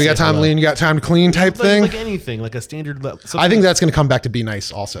from them, you got time to lean, you got time to clean type thing. Like anything, like a standard. I think that's going to come back to be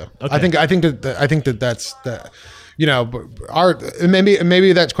nice also. Okay. I think that's that.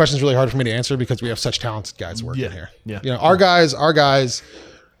 Maybe that question is really hard for me to answer because we have such talented guys working here. Yeah. Our guys,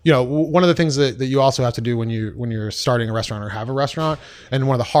 one of the things that you also have to do when you're starting a restaurant or have a restaurant, and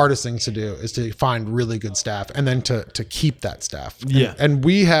one of the hardest things to do is to find really good staff and then to keep that staff. And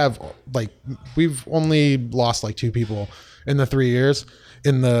we've only lost like 2 people in the 3 years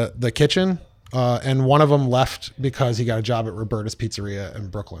in the kitchen. And one of them left because he got a job at Roberta's Pizzeria in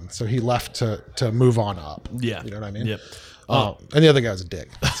Brooklyn. So he left to move on up. Yeah. You know what I mean? Yep. And the other guy's a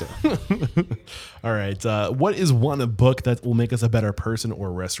dick. So. All right. What is one book that will make us a better person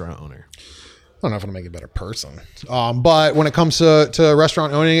or restaurant owner? I don't know if I'm gonna make a better person. But when it comes to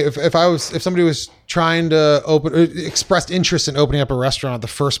restaurant owning, if somebody was trying to expressed interest in opening up a restaurant, the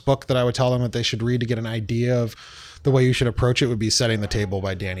first book that I would tell them that they should read to get an idea of the way you should approach it would be Setting the Table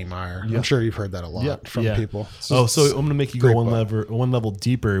by Danny Meyer. I'm sure you've heard that a lot from people. So I'm going to make you go one level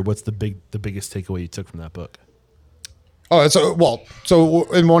deeper. What's the biggest takeaway you took from that book? And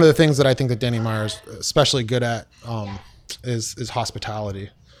one of the things that I think that Danny Meyer is especially good at is hospitality.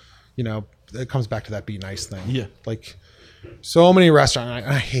 It comes back to that be nice thing. Yeah. Like so many restaurants,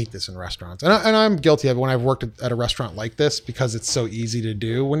 and I hate this in restaurants, and I'm guilty of it when I've worked at a restaurant like this because it's so easy to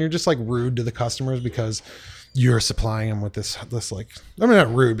do when you're just like rude to the customers because you're supplying them with this like, I mean,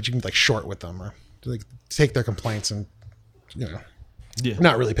 not rude, but you can like short with them or like take their complaints and,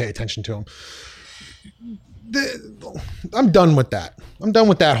 not really pay attention to them. I'm done with that. I'm done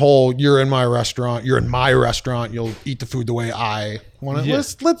with that whole, you're in my restaurant, you'll eat the food the way I want it. Yeah.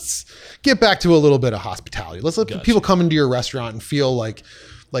 Let's get back to a little bit of hospitality. Let's let people come into your restaurant and feel like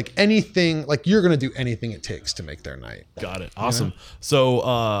anything, like you're going to do anything it takes to make their night. Got it. Awesome.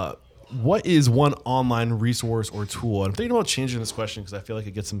 So, what is one online resource or tool? I'm thinking about changing this question because I feel like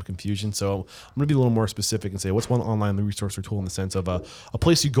it gets some confusion. So I'm going to be a little more specific and say, what's one online resource or tool in the sense of a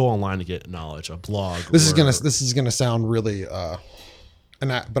place you go online to get knowledge, a blog? This is gonna sound really,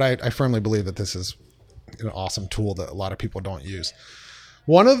 but I firmly believe that this is an awesome tool that a lot of people don't use.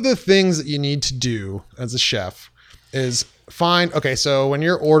 One of the things that you need to do as a chef is so when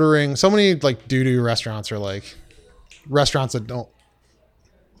you're ordering, so many like doo-doo restaurants are like restaurants that don't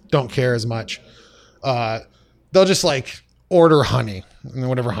care as much. they'll just like order honey, and then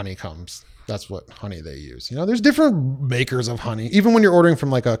whatever honey comes, that's what honey they use. You know, there's different makers of honey. Even when you're ordering from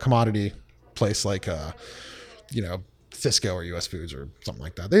like a commodity place like you know, Cisco or US Foods or something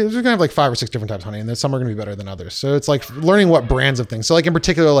like that, they're gonna have like 5 or 6 different types of honey, and then some are gonna be better than others. So it's like learning what brands of things. So like in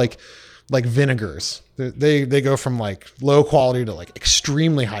particular, like vinegars, they go from like low quality to like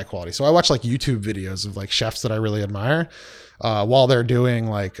extremely high quality. So I watch like YouTube videos of like chefs that I really admire while they're doing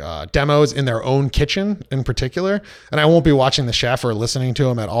like demos in their own kitchen in particular. And I won't be watching the chef or listening to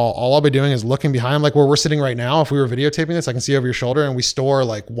him at all. All I'll be doing is looking behind, like where we're sitting right now. If we were videotaping this, I can see over your shoulder, and we store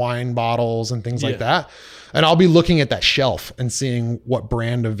like wine bottles and things like that. And I'll be looking at that shelf and seeing what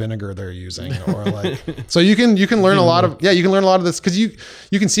brand of vinegar they're using, or like, so you can learn a lot of, you can learn a lot of this, because you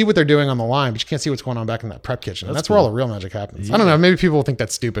can see what they're doing on the line, but you can't see what's going on back in that prep kitchen. And that's where all the real magic happens. I don't know. Maybe people will think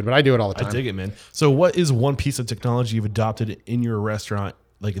that's stupid, but I do it all the time. I dig it, man. So what is one piece of technology you've adopted in your restaurant?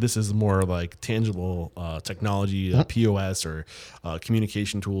 Like this is more like tangible technology, POS or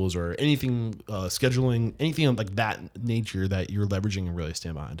communication tools or anything, scheduling, anything like that nature that you're leveraging and really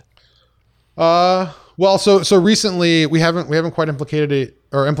stand behind. Well, so recently we haven't quite implemented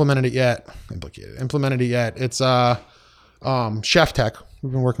it yet. It's Chef Tech.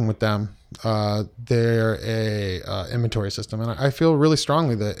 We've been working with them. They're a inventory system, and I feel really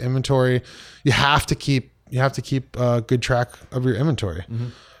strongly that inventory, you have to keep a good track of your inventory.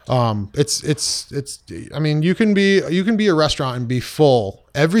 It's I mean, you can be a restaurant and be full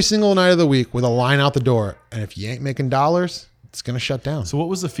every single night of the week with a line out the door, and if you ain't making dollars, it's going to shut down. So what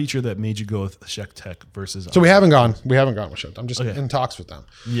was the feature that made you go with Chef Tech versus? So we haven't gone with Chef Tech. I'm just in talks with them.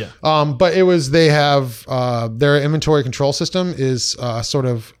 Yeah. But it was, they have, their inventory control system is sort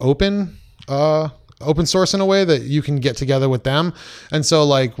of open source in a way that you can get together with them. And so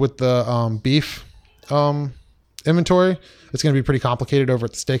like with the beef inventory, it's going to be pretty complicated over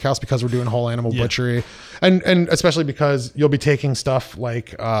at the steakhouse because we're doing whole animal butchery, and especially because you'll be taking stuff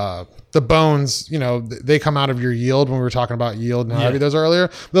like the bones, you know, they come out of your yield when we were talking about yield and how heavy those are earlier.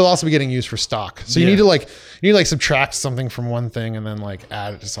 They'll also be getting used for stock. So you need to subtract something from one thing and then like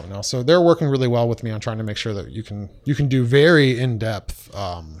add it to something else. So they're working really well with me on trying to make sure that you can do very in-depth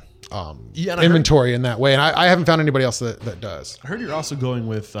inventory in that way. And I haven't found anybody else that does. I heard you're also going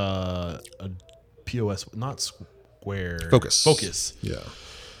with a POS, not Square. Focus. Yeah.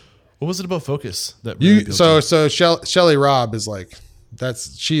 What was it about Focus that really so Shelly Robb is like,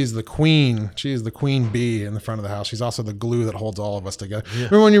 she's the queen. She is the queen bee in the front of the house. She's also the glue that holds all of us together. Yeah.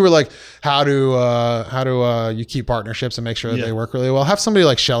 Remember when you were like, how do you keep partnerships and make sure that they work really well? Have somebody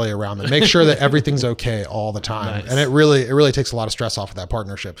like Shelly around that make sure that everything's okay all the time. Nice. And it really takes a lot of stress off of that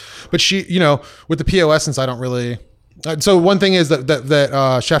partnership. But she, you know, with the POS, since I don't really. So one thing is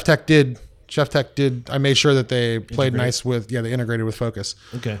that Chef Tech did. I made sure that they played nice with. They integrated with Focus.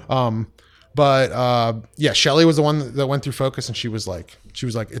 Okay. But Shelly was the one that went through Focus, and she was like,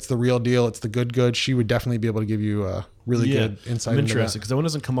 it's the real deal. It's the good. She would definitely be able to give you a really good insight. I'm interested because that one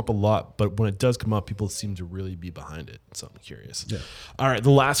doesn't come up a lot, but when it does come up, people seem to really be behind it. So I'm curious. Yeah. All right. The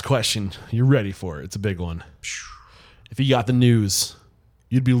last question. You're ready for it. It's a big one. If you got the news,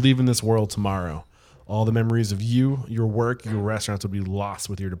 you'd be leaving this world tomorrow. All the memories of you, your work, your restaurants would be lost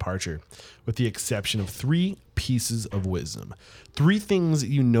with your departure, with the exception of 3 pieces of wisdom. 3 things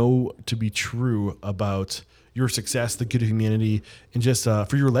you know to be true about your success, the good of humanity, and just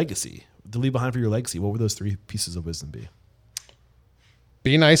for your legacy, to leave behind for your legacy. What would those 3 pieces of wisdom be?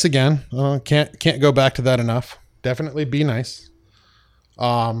 Be nice again. Can't go back to that enough. Definitely be nice.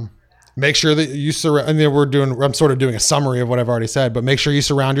 Make sure that you surround. I mean, I'm sort of doing a summary of what I've already said, but make sure you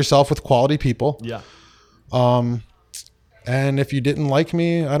surround yourself with quality people. Yeah. And if you didn't like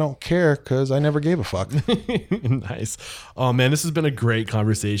me, I don't care because I never gave a fuck. Nice. Oh man, this has been a great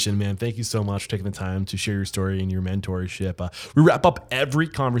conversation, man. Thank you so much for taking the time to share your story and your mentorship. We wrap up every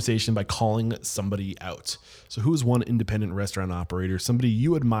conversation by calling somebody out. So who is one independent restaurant operator, somebody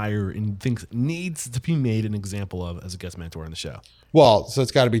you admire and think needs to be made an example of as a guest mentor on the show? Well, so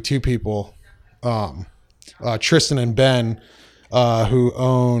it's got to be 2 people, Tristan and Ben, who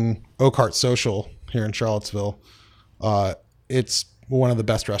own Oakheart Social here in Charlottesville. It's one of the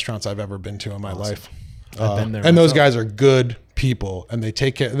best restaurants I've ever been to in my life. I've been there. And those guys are good people, and they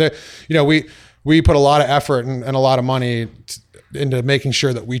take care. We put a lot of effort and a lot of money into making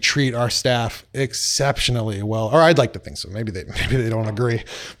sure that we treat our staff exceptionally well. Or I'd like to think so. Maybe they don't agree,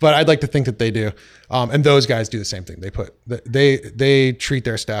 but I'd like to think that they do. And those guys do the same thing. They treat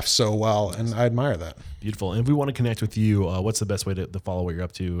their staff so well, and I admire that. Beautiful. And if we want to connect with you, what's the best way to follow what you're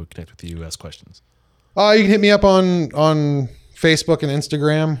up to, connect with you, ask questions? You can hit me up on Facebook and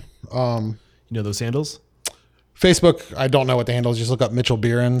Instagram. You know those handles? Facebook, I don't know what the handle is. Just look up Mitchell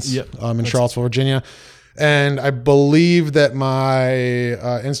Beerens in Charlottesville, Virginia. And I believe that my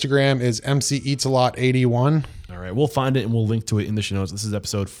Instagram is mceatsalot81. All right, we'll find it and we'll link to it in the show notes. This is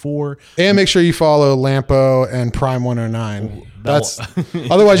episode 4. And make sure you follow Lampo and Prime 109. That's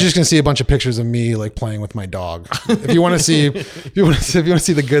otherwise you're just gonna see a bunch of pictures of me like playing with my dog. If you want to see, if you want to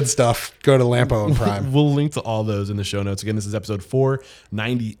see the good stuff, go to Lampo and Prime. We'll link to all those in the show notes. Again, this is episode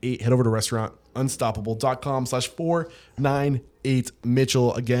 498. Head over to restaurantunstoppable.com/498.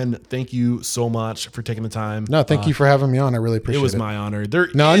 Mitchell, again, thank you so much for taking the time. No, thank you for having me on. I really appreciate it. It was my honor.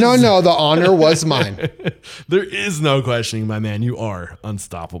 No, the honor was mine. There is no questioning, my man. You are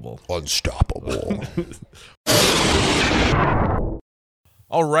unstoppable. Unstoppable.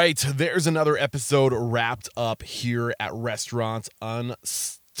 All right, there's another episode wrapped up here at Restaurant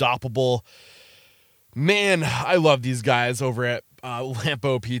Unstoppable. Man, I love these guys over at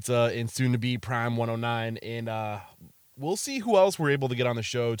Lampo Pizza and soon to be Prime 109, and we'll see who else we're able to get on the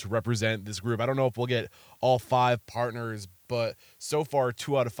show to represent this group. I don't know if we'll get all 5 partners, but so far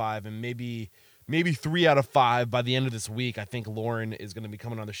 2 out of 5, and maybe 3 out of 5 by the end of this week. I think Lauren is going to be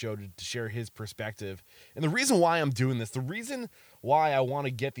coming on the show to share his perspective. And the reason why I'm doing this, the reason why I want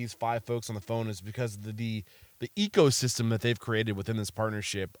to get these 5 folks on the phone is because the ecosystem that they've created within this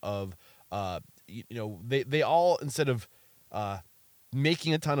partnership of they all, instead of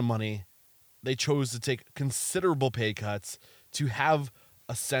making a ton of money, they chose to take considerable pay cuts to have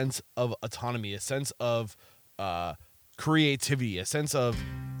a sense of autonomy, a sense of creativity, a sense of,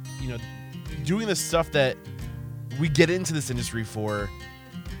 doing the stuff that we get into this industry for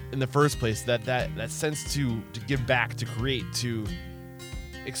in the first place, that sense to give back, to create, to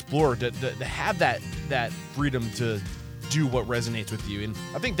explore, to have that freedom to do what resonates with you. And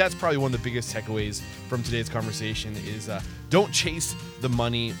I think that's probably one of the biggest takeaways from today's conversation is don't chase the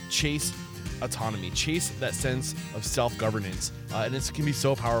money, chase autonomy, chase that sense of self-governance. And it can be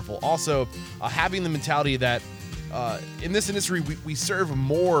so powerful. Also, having the mentality that in this industry, we serve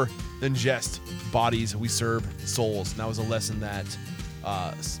more than just bodies, we serve souls. And that was a lesson that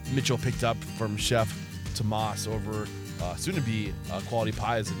Mitchell picked up from Chef Tomas over soon to be Quality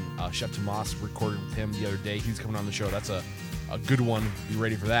Pies, and Chef Tomas recorded with him the other day. He's coming on the show. That's a good one. Be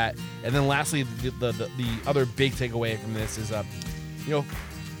ready for that. And then lastly, the other big takeaway from this is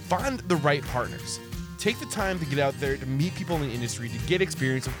find the right partners. Take the time to get out there, to meet people in the industry, to get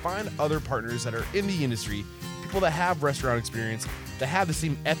experience, and find other partners that are in the industry, people that have restaurant experience, that have the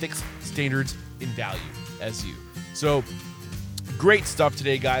same ethics, standards, and value as you. So great stuff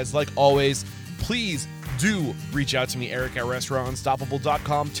today, guys. Like always, please do reach out to me, Eric at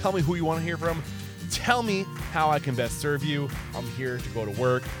restaurantunstoppable.com. Tell me who you want to hear from. Tell me how I can best serve you. I'm here to go to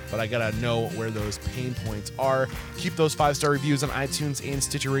work, but I gotta know where those pain points are. Keep those 5-star reviews on iTunes and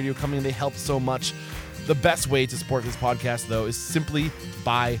Stitcher Radio coming. They help so much. The best way to support this podcast, though, is simply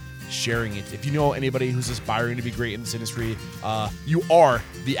by sharing it. If you know anybody who's aspiring to be great in this industry, you are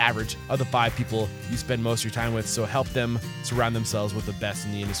the average of the 5 people you spend most of your time with, so help them surround themselves with the best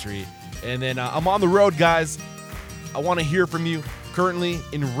in the industry. And then I'm on the road, guys. I want to hear from you. Currently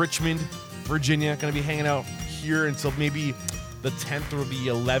in Richmond, Virginia. Going to be hanging out here until maybe the 10th or the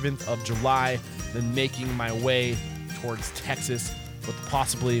 11th of July, then making my way towards Texas with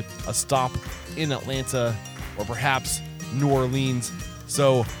possibly a stop in Atlanta or perhaps New Orleans.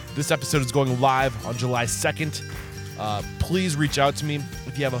 So this episode is going live on July 2nd. Please reach out to me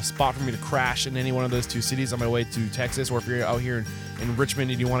if you have a spot for me to crash in any one of those 2 cities on my way to Texas, or if you're out here in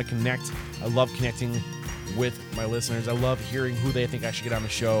Richmond and you want to connect. I love connecting with my listeners. I love hearing who they think I should get on the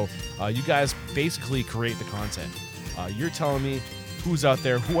show. You guys basically create the content. You're telling me who's out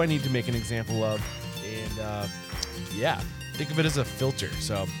there, who I need to make an example of, and think of it as a filter.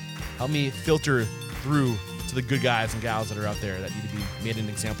 So help me filter through to the good guys and gals that are out there that need to be made an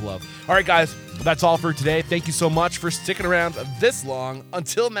example of. All right, guys, that's all for today. Thank you so much for sticking around this long.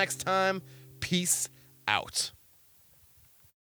 Until next time, peace out.